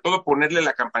sobre todo ponerle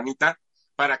la campanita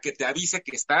para que te avise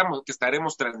que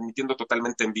estaremos transmitiendo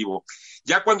totalmente en vivo.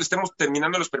 Ya cuando estemos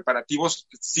terminando los preparativos,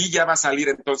 sí ya va a salir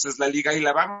entonces la liga y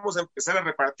la vamos a empezar a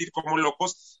repartir como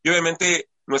locos. Y obviamente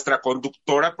nuestra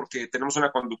conductora, porque tenemos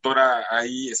una conductora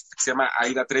ahí que se llama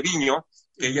Aida Treviño,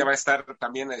 que ella va a estar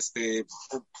también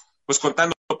pues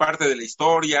contando parte de la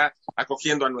historia,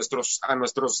 acogiendo a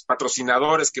nuestros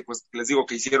patrocinadores que pues les digo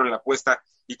que hicieron la apuesta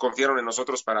y confiaron en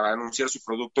nosotros para anunciar su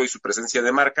producto y su presencia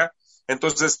de marca.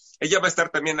 Entonces, ella va a estar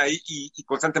también ahí y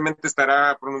constantemente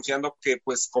estará pronunciando que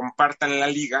pues compartan la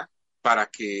liga para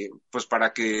que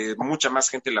mucha más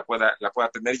gente la pueda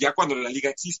tener ya cuando la liga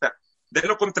exista. De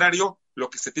lo contrario, lo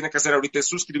que se tiene que hacer ahorita es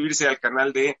suscribirse al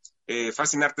canal de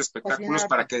Fascinarte Espectáculos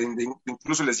para que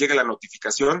incluso les llegue la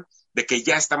notificación de que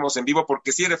ya estamos en vivo,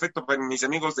 porque si en efecto, para mis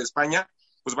amigos de España,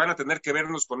 pues van a tener que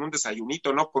vernos con un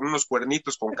desayunito, ¿no? Con unos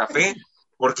cuernitos con café,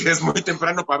 porque es muy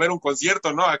temprano para ver un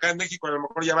concierto, ¿no? Acá en México a lo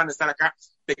mejor ya van a estar acá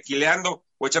tequileando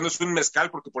o echándose un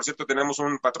mezcal, porque por cierto tenemos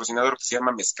un patrocinador que se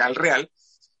llama Mezcal Real,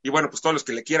 y bueno, pues todos los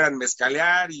que le quieran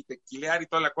mezcalear y tequilear y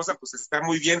toda la cosa, pues está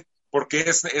muy bien, porque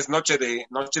es noche de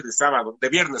sábado, de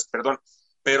viernes, perdón,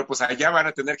 pero pues allá van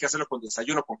a tener que hacerlo con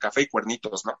desayuno, con café y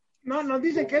cuernitos, ¿no? No, nos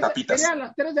dicen que sería a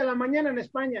las 3 de la mañana en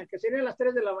España, que sería a las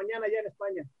 3 de la mañana allá en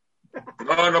España.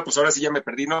 No, pues ahora sí ya me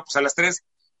perdí, no, pues a las 3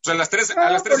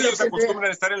 ellos acostumbran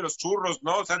a estar en los churros,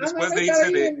 ¿no? O sea, después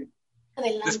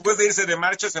de irse de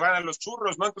marcha se van a los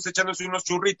churros, ¿no? Entonces echándose unos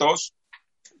churritos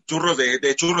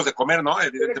de comer, ¿no?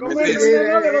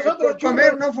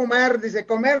 Comer, no fumar, dice,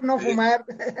 comer, no fumar.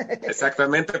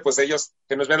 Exactamente, pues ellos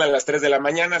que nos vean a las 3 de la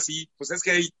mañana, sí, pues es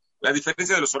que la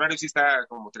diferencia de los horarios sí está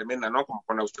como tremenda, ¿no? Como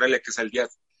con Australia, que es al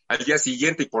día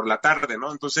siguiente y por la tarde,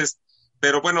 ¿no? Entonces,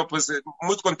 pero bueno, pues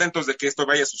muy contentos de que esto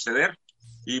vaya a suceder,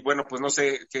 y bueno, pues no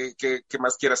sé qué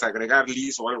más quieras agregar,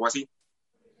 Liz, o algo así.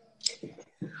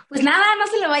 Pues nada, no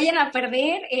se lo vayan a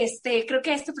perder. Creo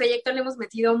que a este proyecto le hemos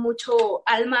metido mucho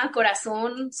alma,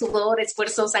 corazón, sudor,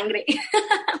 esfuerzo, sangre,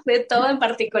 de todo en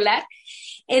particular.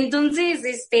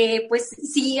 Entonces, pues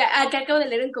sí, acá acabo de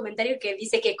leer un comentario que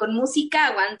dice que con música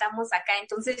aguantamos acá.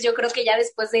 Entonces yo creo que ya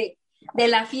después de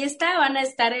la fiesta van a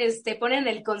estar, ponen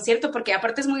el concierto, porque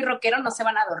aparte es muy rockero, no se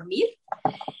van a dormir.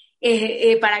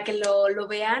 Para que lo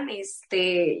vean,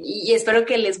 y espero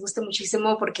que les guste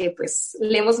muchísimo, porque pues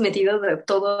le hemos metido de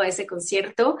todo a ese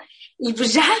concierto, y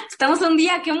pues ya, estamos a un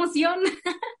día, ¡qué emoción!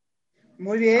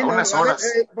 Muy bien, unas horas.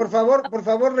 Por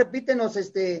favor, repítenos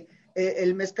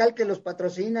el mezcal que los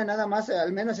patrocina, nada más,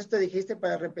 al menos esto dijiste,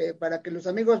 para que los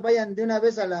amigos vayan de una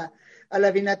vez a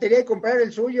la vinatería y comprar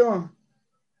el suyo.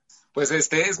 Pues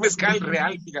es Mezcal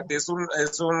Real, fíjate, es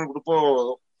un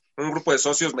grupo de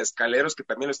socios mezcaleros que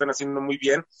también lo están haciendo muy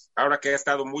bien, ahora que ha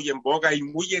estado muy en boga y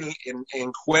muy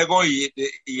en juego y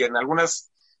en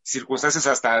algunas circunstancias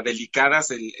hasta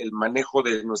delicadas el manejo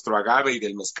de nuestro agave y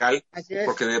del mezcal,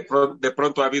 porque de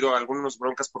pronto ha habido algunas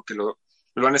broncas porque lo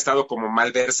han estado como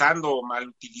malversando o mal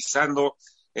utilizando,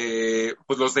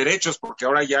 pues los derechos, porque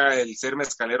ahora ya el ser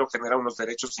mezcalero genera unos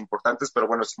derechos importantes, pero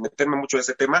bueno, sin meterme mucho en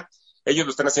ese tema, ellos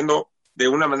lo están haciendo de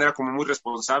una manera como muy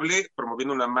responsable,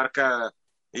 promoviendo una marca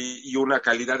y una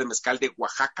calidad de mezcal de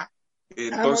Oaxaca.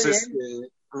 Entonces,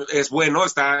 es bueno,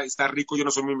 está rico. Yo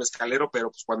no soy muy mezcalero, pero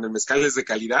pues cuando el mezcal es de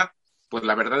calidad, pues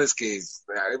la verdad es que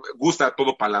gusta a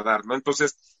todo paladar, ¿no?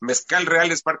 Entonces, Mezcal Real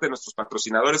es parte de nuestros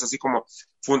patrocinadores, así como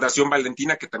Fundación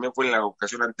Valentina, que también fue en la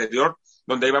ocasión anterior,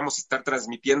 donde ahí vamos a estar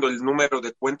transmitiendo el número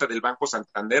de cuenta del Banco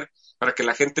Santander para que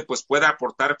la gente pues pueda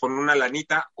aportar con una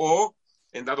lanita o,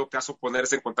 en dado caso,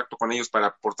 ponerse en contacto con ellos para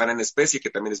aportar en especie, que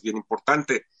también es bien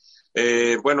importante.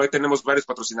 Bueno, ahí tenemos varios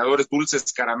patrocinadores,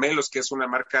 Dulces Caramelos, que es una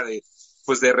marca de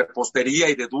repostería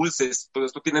y de dulces. Todo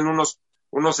esto tienen unos,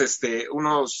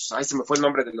 ay, se me fue el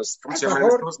nombre de los, ¿cómo se llaman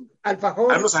estos?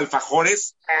 Alfajor. Unos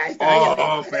alfajores.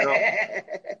 Pero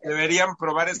deberían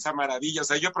probar esa maravilla. O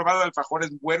sea, yo he probado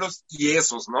alfajores buenos y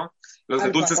esos, ¿no? Los de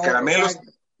Dulces Caramelos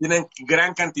tienen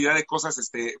gran cantidad de cosas,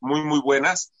 muy, muy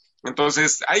buenas.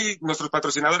 Entonces, ahí nuestros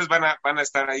patrocinadores van a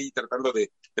estar ahí tratando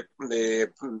de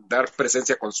dar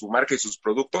presencia con su marca y sus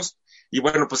productos. Y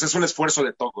bueno, pues es un esfuerzo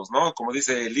de todos, ¿no? Como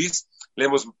dice Liz, le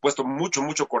hemos puesto mucho,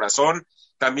 mucho corazón.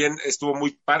 También estuvo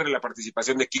muy padre la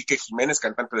participación de Quique Jiménez,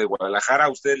 cantante de Guadalajara.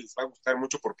 A ustedes les va a gustar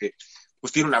mucho porque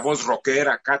pues tiene una voz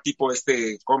rockera acá, tipo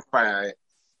compa,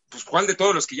 pues ¿cuál de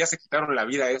todos los que ya se quitaron la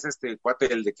vida es este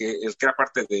cuate, el que era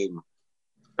parte de,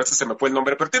 se me fue el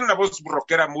nombre, pero tiene una voz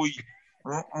rockera muy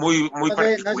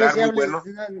particular, muy bueno.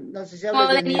 No sé si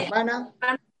hablas de mi hermana.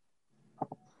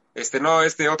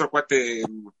 Otro cuate,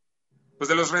 pues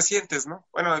de los recientes, ¿no?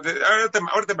 Bueno,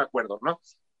 ahorita me acuerdo, ¿no?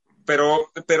 Pero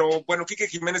bueno, Quique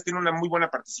Jiménez tiene una muy buena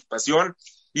participación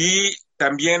y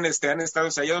también han estado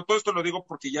ensayando. Todo esto lo digo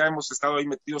porque ya hemos estado ahí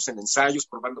metidos en ensayos,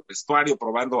 probando vestuario,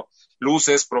 probando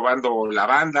luces, probando la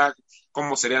banda,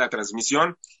 cómo sería la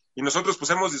transmisión. Y nosotros pues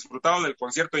hemos disfrutado del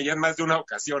concierto ya en más de una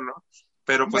ocasión, ¿no?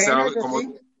 Pero pues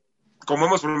como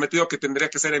hemos prometido que tendría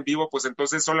que ser en vivo, pues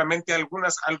entonces solamente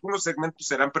algunos segmentos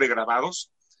serán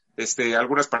pregrabados.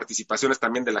 Algunas participaciones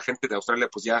también de la gente de Australia,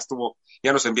 pues ya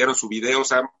nos enviaron su video. O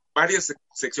sea, varias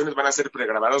secciones van a ser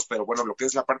pregrabados, pero bueno, lo que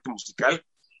es la parte musical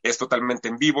es totalmente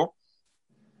en vivo.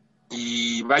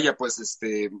 Y vaya, pues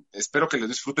espero que lo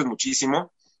disfruten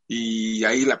muchísimo. Y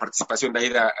ahí la participación de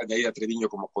Aida Treviño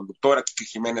como conductora, Kiki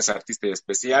Jiménez, artista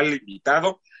especial,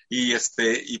 invitado, y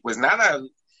pues nada,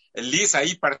 Liz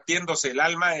ahí partiéndose el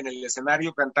alma en el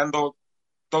escenario, cantando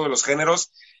todos los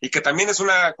géneros, y que también es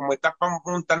una como etapa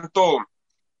un tanto,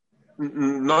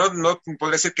 no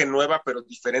podría decir que nueva, pero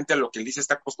diferente a lo que Liz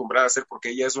está acostumbrada a hacer,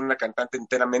 porque ella es una cantante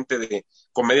enteramente de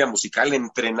comedia musical,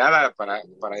 entrenada para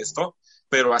esto,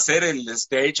 pero hacer el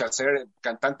stage, hacer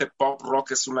cantante pop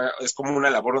rock es como una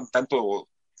labor un tanto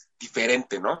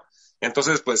diferente, ¿no?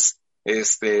 Entonces, pues,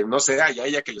 no sé, a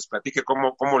ella que les platique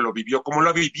cómo lo vivió, cómo lo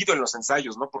ha vivido en los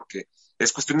ensayos, ¿no? Porque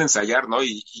es cuestión de ensayar, ¿no?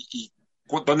 Y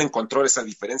dónde encontró esa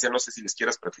diferencia, no sé si les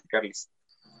quieras platicarles.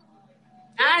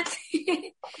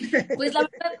 Sí. Pues la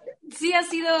verdad, sí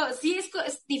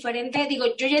es diferente. Digo,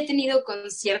 yo ya he tenido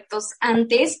conciertos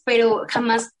antes, pero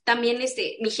jamás también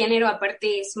mi género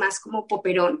aparte es más como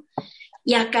poperón.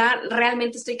 Y acá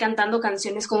realmente estoy cantando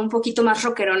canciones como un poquito más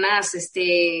rockeronas,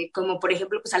 como por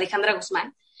ejemplo, pues Alejandra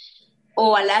Guzmán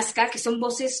o Alaska, que son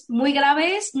voces muy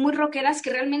graves, muy rockeras, que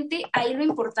realmente ahí lo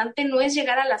importante no es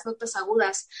llegar a las notas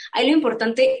agudas, ahí lo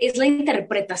importante es la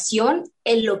interpretación,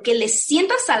 en lo que le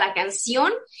sientas a la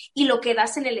canción y lo que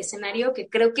das en el escenario, que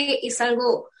creo que es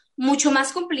algo mucho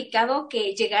más complicado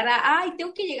que llegar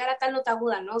tengo que llegar a tal nota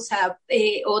aguda, ¿no? O sea,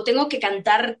 o tengo que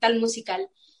cantar tal musical.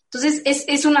 Entonces,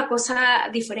 es una cosa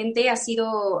diferente, ha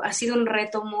sido un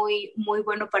reto muy, muy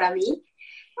bueno para mí.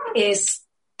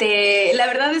 La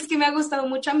verdad es que me ha gustado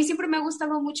mucho. A mí siempre me ha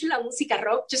gustado mucho la música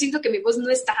rock. Yo siento que mi voz no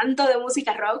es tanto de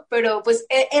música rock, pero pues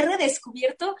he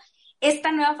redescubierto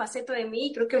esta nueva faceta de mí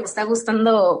y creo que me está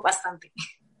gustando bastante.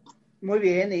 Muy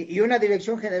bien, y una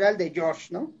dirección general de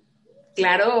Josh, ¿no?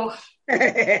 Claro.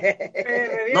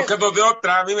 No quedó de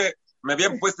otra. A mí me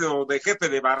habían puesto de jefe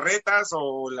de barretas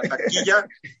o la taquilla,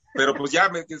 pero pues ya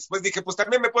después dije, pues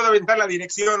también me puedo aventar la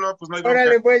dirección, ¿no? Pues no hay Órale,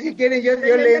 bronca. pues si quieren yo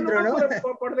le entro, ¿no?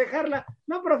 Por dejarla.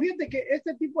 No, pero fíjate que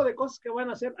este tipo de cosas que van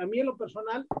a hacer, a mí en lo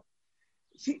personal,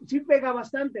 sí pega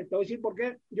bastante. Te voy a decir por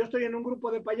qué. Yo estoy en un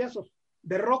grupo de payasos,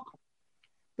 de rock,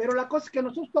 pero la cosa es que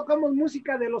nosotros tocamos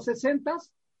música de los 60s,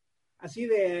 así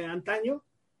de antaño,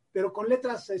 pero con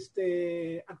letras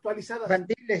actualizadas.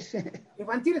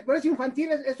 Infantiles, pero es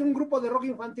infantil, es un grupo de rock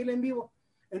infantil en vivo.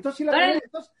 Entonces,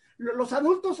 los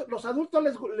adultos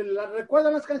les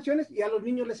recuerdan las canciones y a los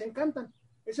niños les encantan.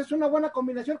 Esa es una buena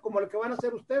combinación, como lo que van a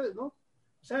hacer ustedes, ¿no?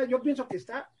 O sea, yo pienso que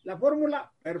está la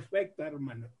fórmula perfecta,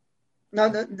 hermano. No,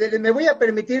 me voy a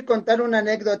permitir contar una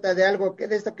anécdota de algo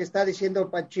de esto que está diciendo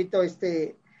Panchito.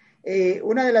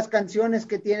 Una de las canciones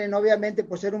que tienen, obviamente,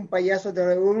 por ser un payaso,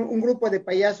 un grupo de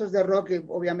payasos de rock,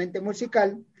 obviamente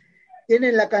musical,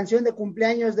 tienen la canción de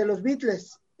cumpleaños de los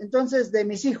Beatles. Entonces, de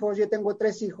mis hijos, yo tengo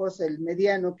 3 hijos, el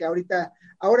mediano, que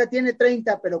ahora tiene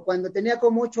 30, pero cuando tenía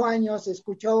como 8 años,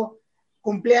 escuchó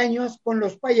cumpleaños con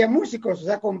los payamúsicos, o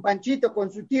sea, con Panchito,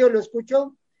 con su tío, lo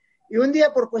escuchó. Y un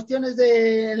día, por cuestiones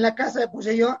en la casa,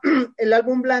 puse yo el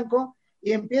álbum blanco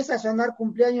y empieza a sonar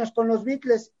cumpleaños con los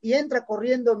Beatles y entra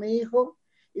corriendo mi hijo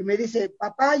y me dice,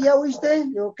 papá, ¿ya oíste? Le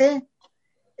digo, ¿qué?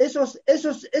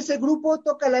 Ese grupo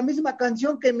toca la misma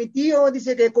canción que mi tío,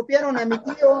 dice que copiaron a mi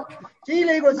tío. Sí,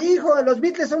 le digo, sí, hijo, los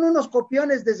Beatles son unos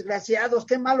copiones desgraciados,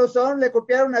 qué malos son, le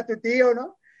copiaron a tu tío,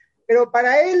 ¿no? Pero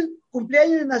para él,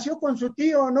 cumpleaños nació con su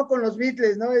tío, no con los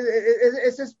Beatles, ¿no?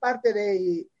 Eso es parte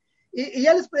de... Y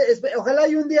ya ojalá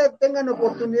y un día tengan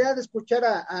oportunidad de escuchar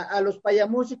a los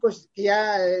payamúsicos que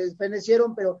ya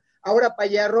fenecieron, pero ahora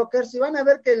payarrockers, y van a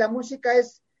ver que la música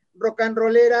es rock and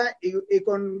rollera y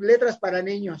con letras para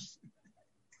niños.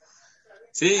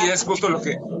 Sí, es justo lo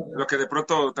que de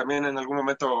pronto también en algún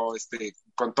momento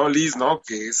contó Liz, ¿no?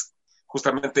 Que es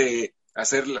justamente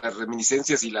hacer las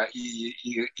reminiscencias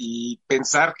y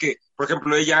pensar que, por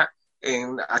ejemplo, ella,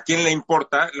 ¿a quién le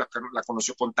importa? La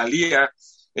conoció con Thalía,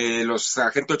 los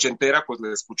Agente Ochentera, pues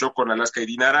la escuchó con Alaska y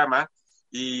Dinarama,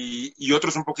 y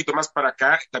otros un poquito más para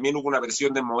acá, también hubo una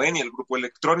versión de Moenia, el grupo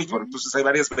electrónico, entonces hay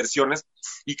varias versiones,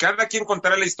 y cada quien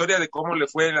contará la historia de cómo le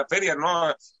fue en la feria,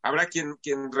 ¿no? Habrá quien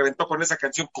reventó con esa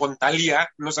canción con Thalía,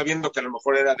 no sabiendo que a lo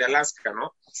mejor era de Alaska,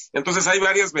 ¿no? Entonces hay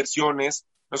varias versiones.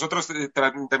 Nosotros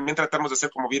también tratamos de hacer,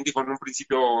 como bien dijo en un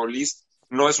principio Liz,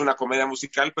 no es una comedia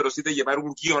musical, pero sí de llevar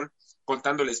un guión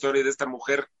contando la historia de esta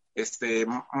mujer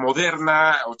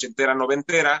moderna, ochentera,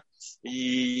 noventera,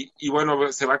 y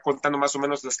bueno, se va contando más o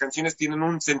menos, las canciones tienen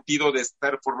un sentido de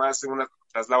estar formadas en una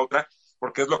tras la otra,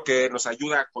 porque es lo que nos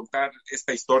ayuda a contar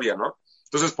esta historia, ¿no?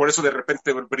 Entonces, por eso de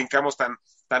repente brincamos tan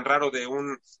raro de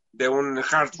un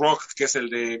hard rock, que es el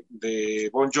de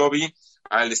Bon Jovi,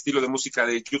 al estilo de música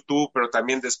de YouTube, pero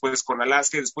también después con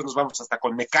Alaska, y después nos vamos hasta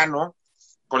con Mecano,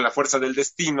 con La Fuerza del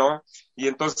Destino, y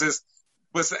entonces,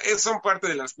 pues son parte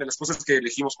de las cosas que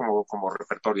elegimos como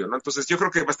repertorio, ¿no? Entonces yo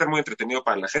creo que va a estar muy entretenido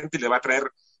para la gente y le va a traer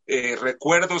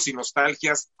recuerdos y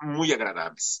nostalgias muy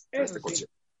agradables a este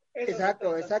concierto.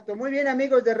 Exacto. Muy bien,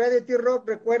 amigos de Radio T-Rock,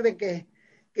 recuerden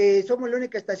que somos la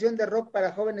única estación de rock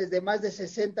para jóvenes de más de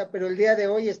 60, pero el día de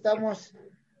hoy estamos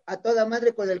a toda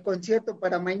madre con el concierto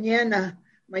para mañana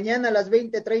a las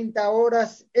 20:30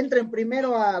 horas. Entren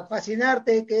primero a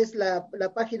Fascinarte, que es la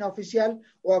página oficial,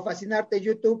 o a Fascinarte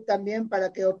YouTube también,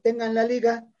 para que obtengan la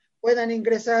liga, puedan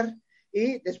ingresar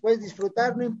y después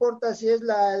disfrutar, no importa si es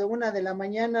la 1 de la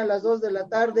mañana, las 2 de la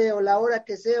tarde o la hora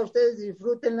que sea, ustedes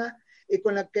disfrútenla y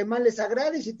con la que más les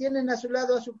agrade, y si tienen a su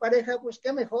lado a su pareja, pues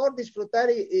qué mejor disfrutar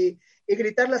y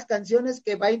gritar las canciones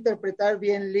que va a interpretar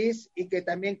bien Liz y que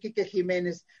también Quique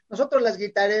Jiménez. Nosotros las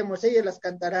gritaremos, ellas las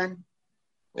cantarán.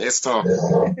 Esto,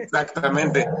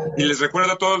 exactamente. Y les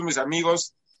recuerdo a todos mis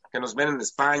amigos que nos ven en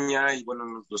España y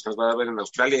bueno, los que nos van a ver en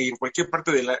Australia y en cualquier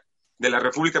parte de la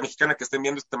República Mexicana que estén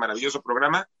viendo este maravilloso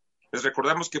programa, les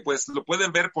recordamos que pues lo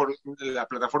pueden ver por la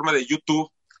plataforma de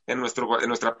YouTube en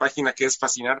nuestra página, que es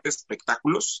Fascinarte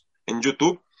Espectáculos en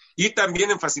YouTube, y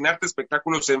también en Fascinarte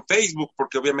Espectáculos en Facebook,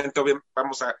 porque obviamente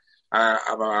vamos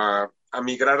a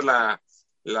migrar la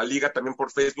liga también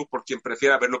por Facebook, por quien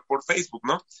prefiera verlo por Facebook,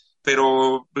 ¿no?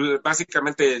 Pero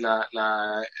básicamente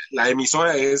la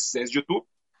emisora es YouTube,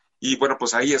 y bueno,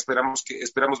 pues ahí esperamos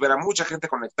ver a mucha gente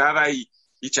conectada y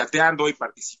chateando y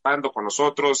participando con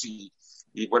nosotros, y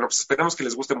bueno, pues esperamos que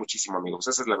les guste muchísimo, amigos,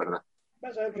 esa es la verdad.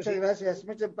 Muchas gracias.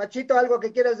 Pachito, ¿algo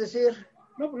que quieras decir?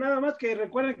 No, pues nada más que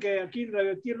recuerden que aquí en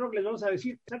Radio T-Rock les vamos a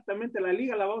decir exactamente la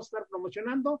liga, la vamos a estar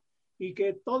promocionando, y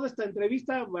que toda esta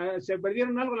entrevista, se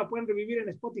perdieron algo, la pueden revivir en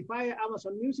Spotify,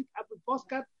 Amazon Music, Apple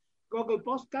Podcast, Google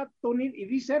Podcast, TuneIn y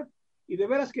Deezer, y de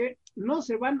veras que no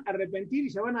se van a arrepentir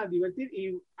y se van a divertir,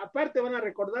 y aparte van a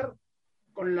recordar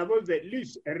con la voz de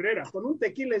Liz Herrera, con un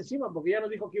tequila encima, porque ya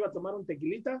nos dijo que iba a tomar un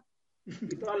tequilita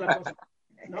y toda la cosa,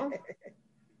 ¿no?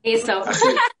 Eso.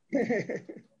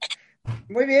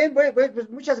 Muy bien, pues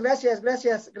muchas gracias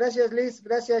Liz,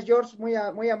 gracias George,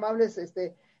 muy amables,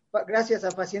 gracias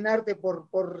a Fascinarte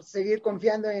por seguir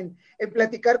confiando en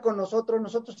platicar con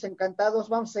nosotros encantados,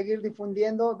 vamos a seguir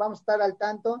difundiendo, vamos a estar al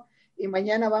tanto, y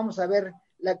mañana vamos a ver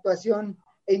la actuación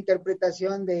e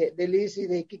interpretación de Liz y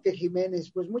de Quique Jiménez.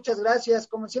 Pues muchas gracias,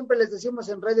 como siempre les decimos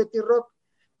en Radio T-Rock,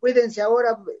 Cuídense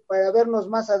ahora para vernos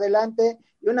más adelante.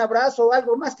 Y un abrazo,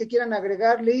 algo más que quieran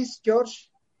agregar, Liz, George.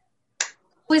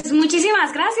 Pues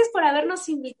muchísimas gracias por habernos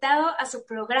invitado a su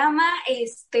programa.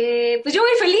 Pues yo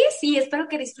muy feliz y espero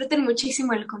que disfruten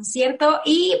muchísimo el concierto.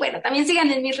 Y bueno, también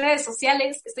sigan en mis redes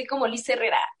sociales. Estoy como Liz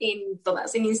Herrera en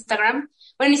todas, en Instagram.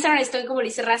 Bueno, en Instagram estoy como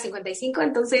Liz Herrera 55,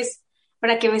 entonces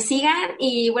para que me sigan.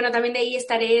 Y bueno, también de ahí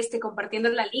estaré compartiendo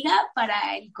la liga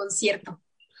para el concierto.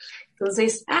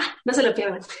 Entonces, no se lo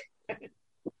pierdan.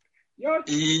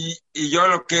 Y yo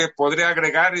lo que podría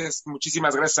agregar es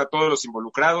muchísimas gracias a todos los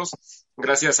involucrados,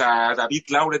 gracias a David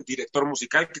Laurent, director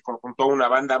musical, que conjuntó una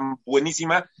banda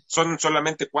buenísima. Son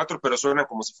solamente 4, pero suenan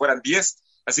como si fueran 10.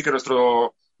 Así que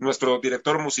nuestro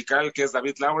director musical, que es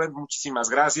David Laurent, muchísimas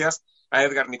gracias. A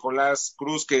Edgar Nicolás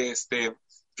Cruz, que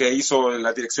hizo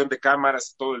la dirección de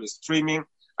cámaras y todo el streaming.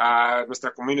 A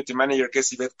nuestra community manager, que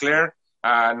es Yvette Claire.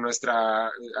 A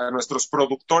nuestros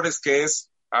productores, que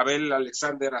es Abel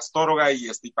Alexander Astorga y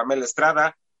Pamela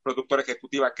Estrada, productora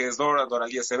ejecutiva que es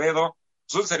Doralí Acevedo.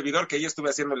 Es un servidor que ahí estuve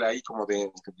haciéndole ahí como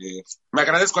me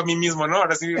agradezco a mí mismo, ¿no?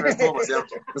 Ahora sí me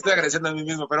estoy agradeciendo a mí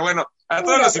mismo, pero bueno, a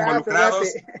todos los involucrados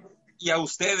y a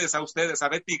ustedes, a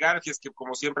Betty Garfias, que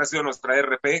como siempre ha sido nuestra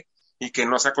RP y que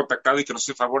nos ha contactado y que nos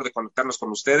hace el favor de conectarnos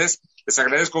con ustedes. Les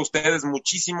agradezco a ustedes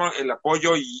muchísimo el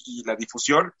apoyo y la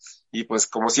difusión, y pues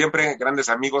como siempre, grandes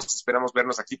amigos, esperamos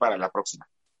vernos aquí para la próxima.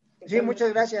 Sí,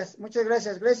 muchas gracias.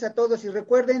 Gracias a todos. Y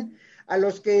recuerden, a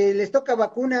los que les toca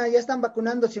vacuna, ya están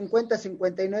vacunando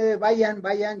 50-59,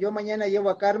 vayan. Yo mañana llevo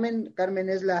a Carmen. Carmen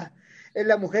es la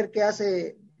mujer que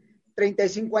hace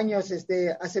 35 años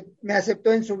me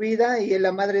aceptó en su vida y es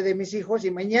la madre de mis hijos,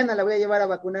 y mañana la voy a llevar a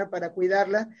vacunar para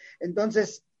cuidarla.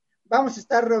 Entonces, vamos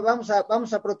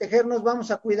a protegernos, vamos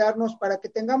a cuidarnos para que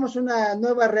tengamos una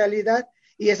nueva realidad,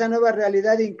 y esa nueva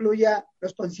realidad incluya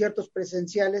los conciertos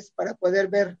presenciales para poder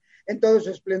ver en todo su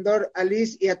esplendor a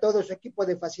Liz y a todo su equipo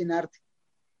de Fascinarte.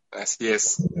 Así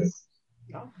es.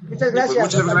 Muchas gracias.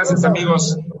 Pues muchas gracias,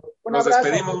 amigos. Un Nos abrazo.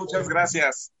 despedimos, muchas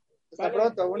gracias. Hasta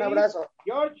pronto, un abrazo.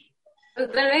 George.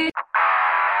 Otra vez.